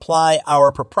to apply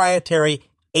our proprietary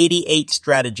 88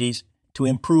 strategies to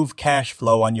improve cash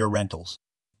flow on your rentals.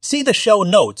 See the show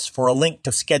notes for a link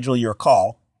to schedule your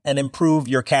call and improve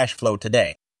your cash flow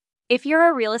today. If you're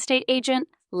a real estate agent,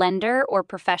 lender, or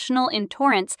professional in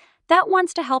Torrance that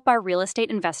wants to help our real estate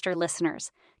investor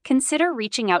listeners, consider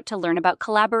reaching out to learn about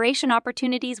collaboration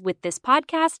opportunities with this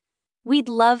podcast. We'd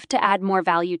love to add more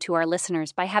value to our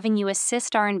listeners by having you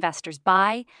assist our investors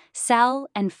buy, sell,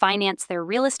 and finance their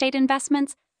real estate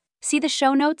investments. See the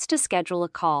show notes to schedule a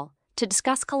call to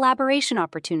discuss collaboration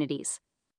opportunities.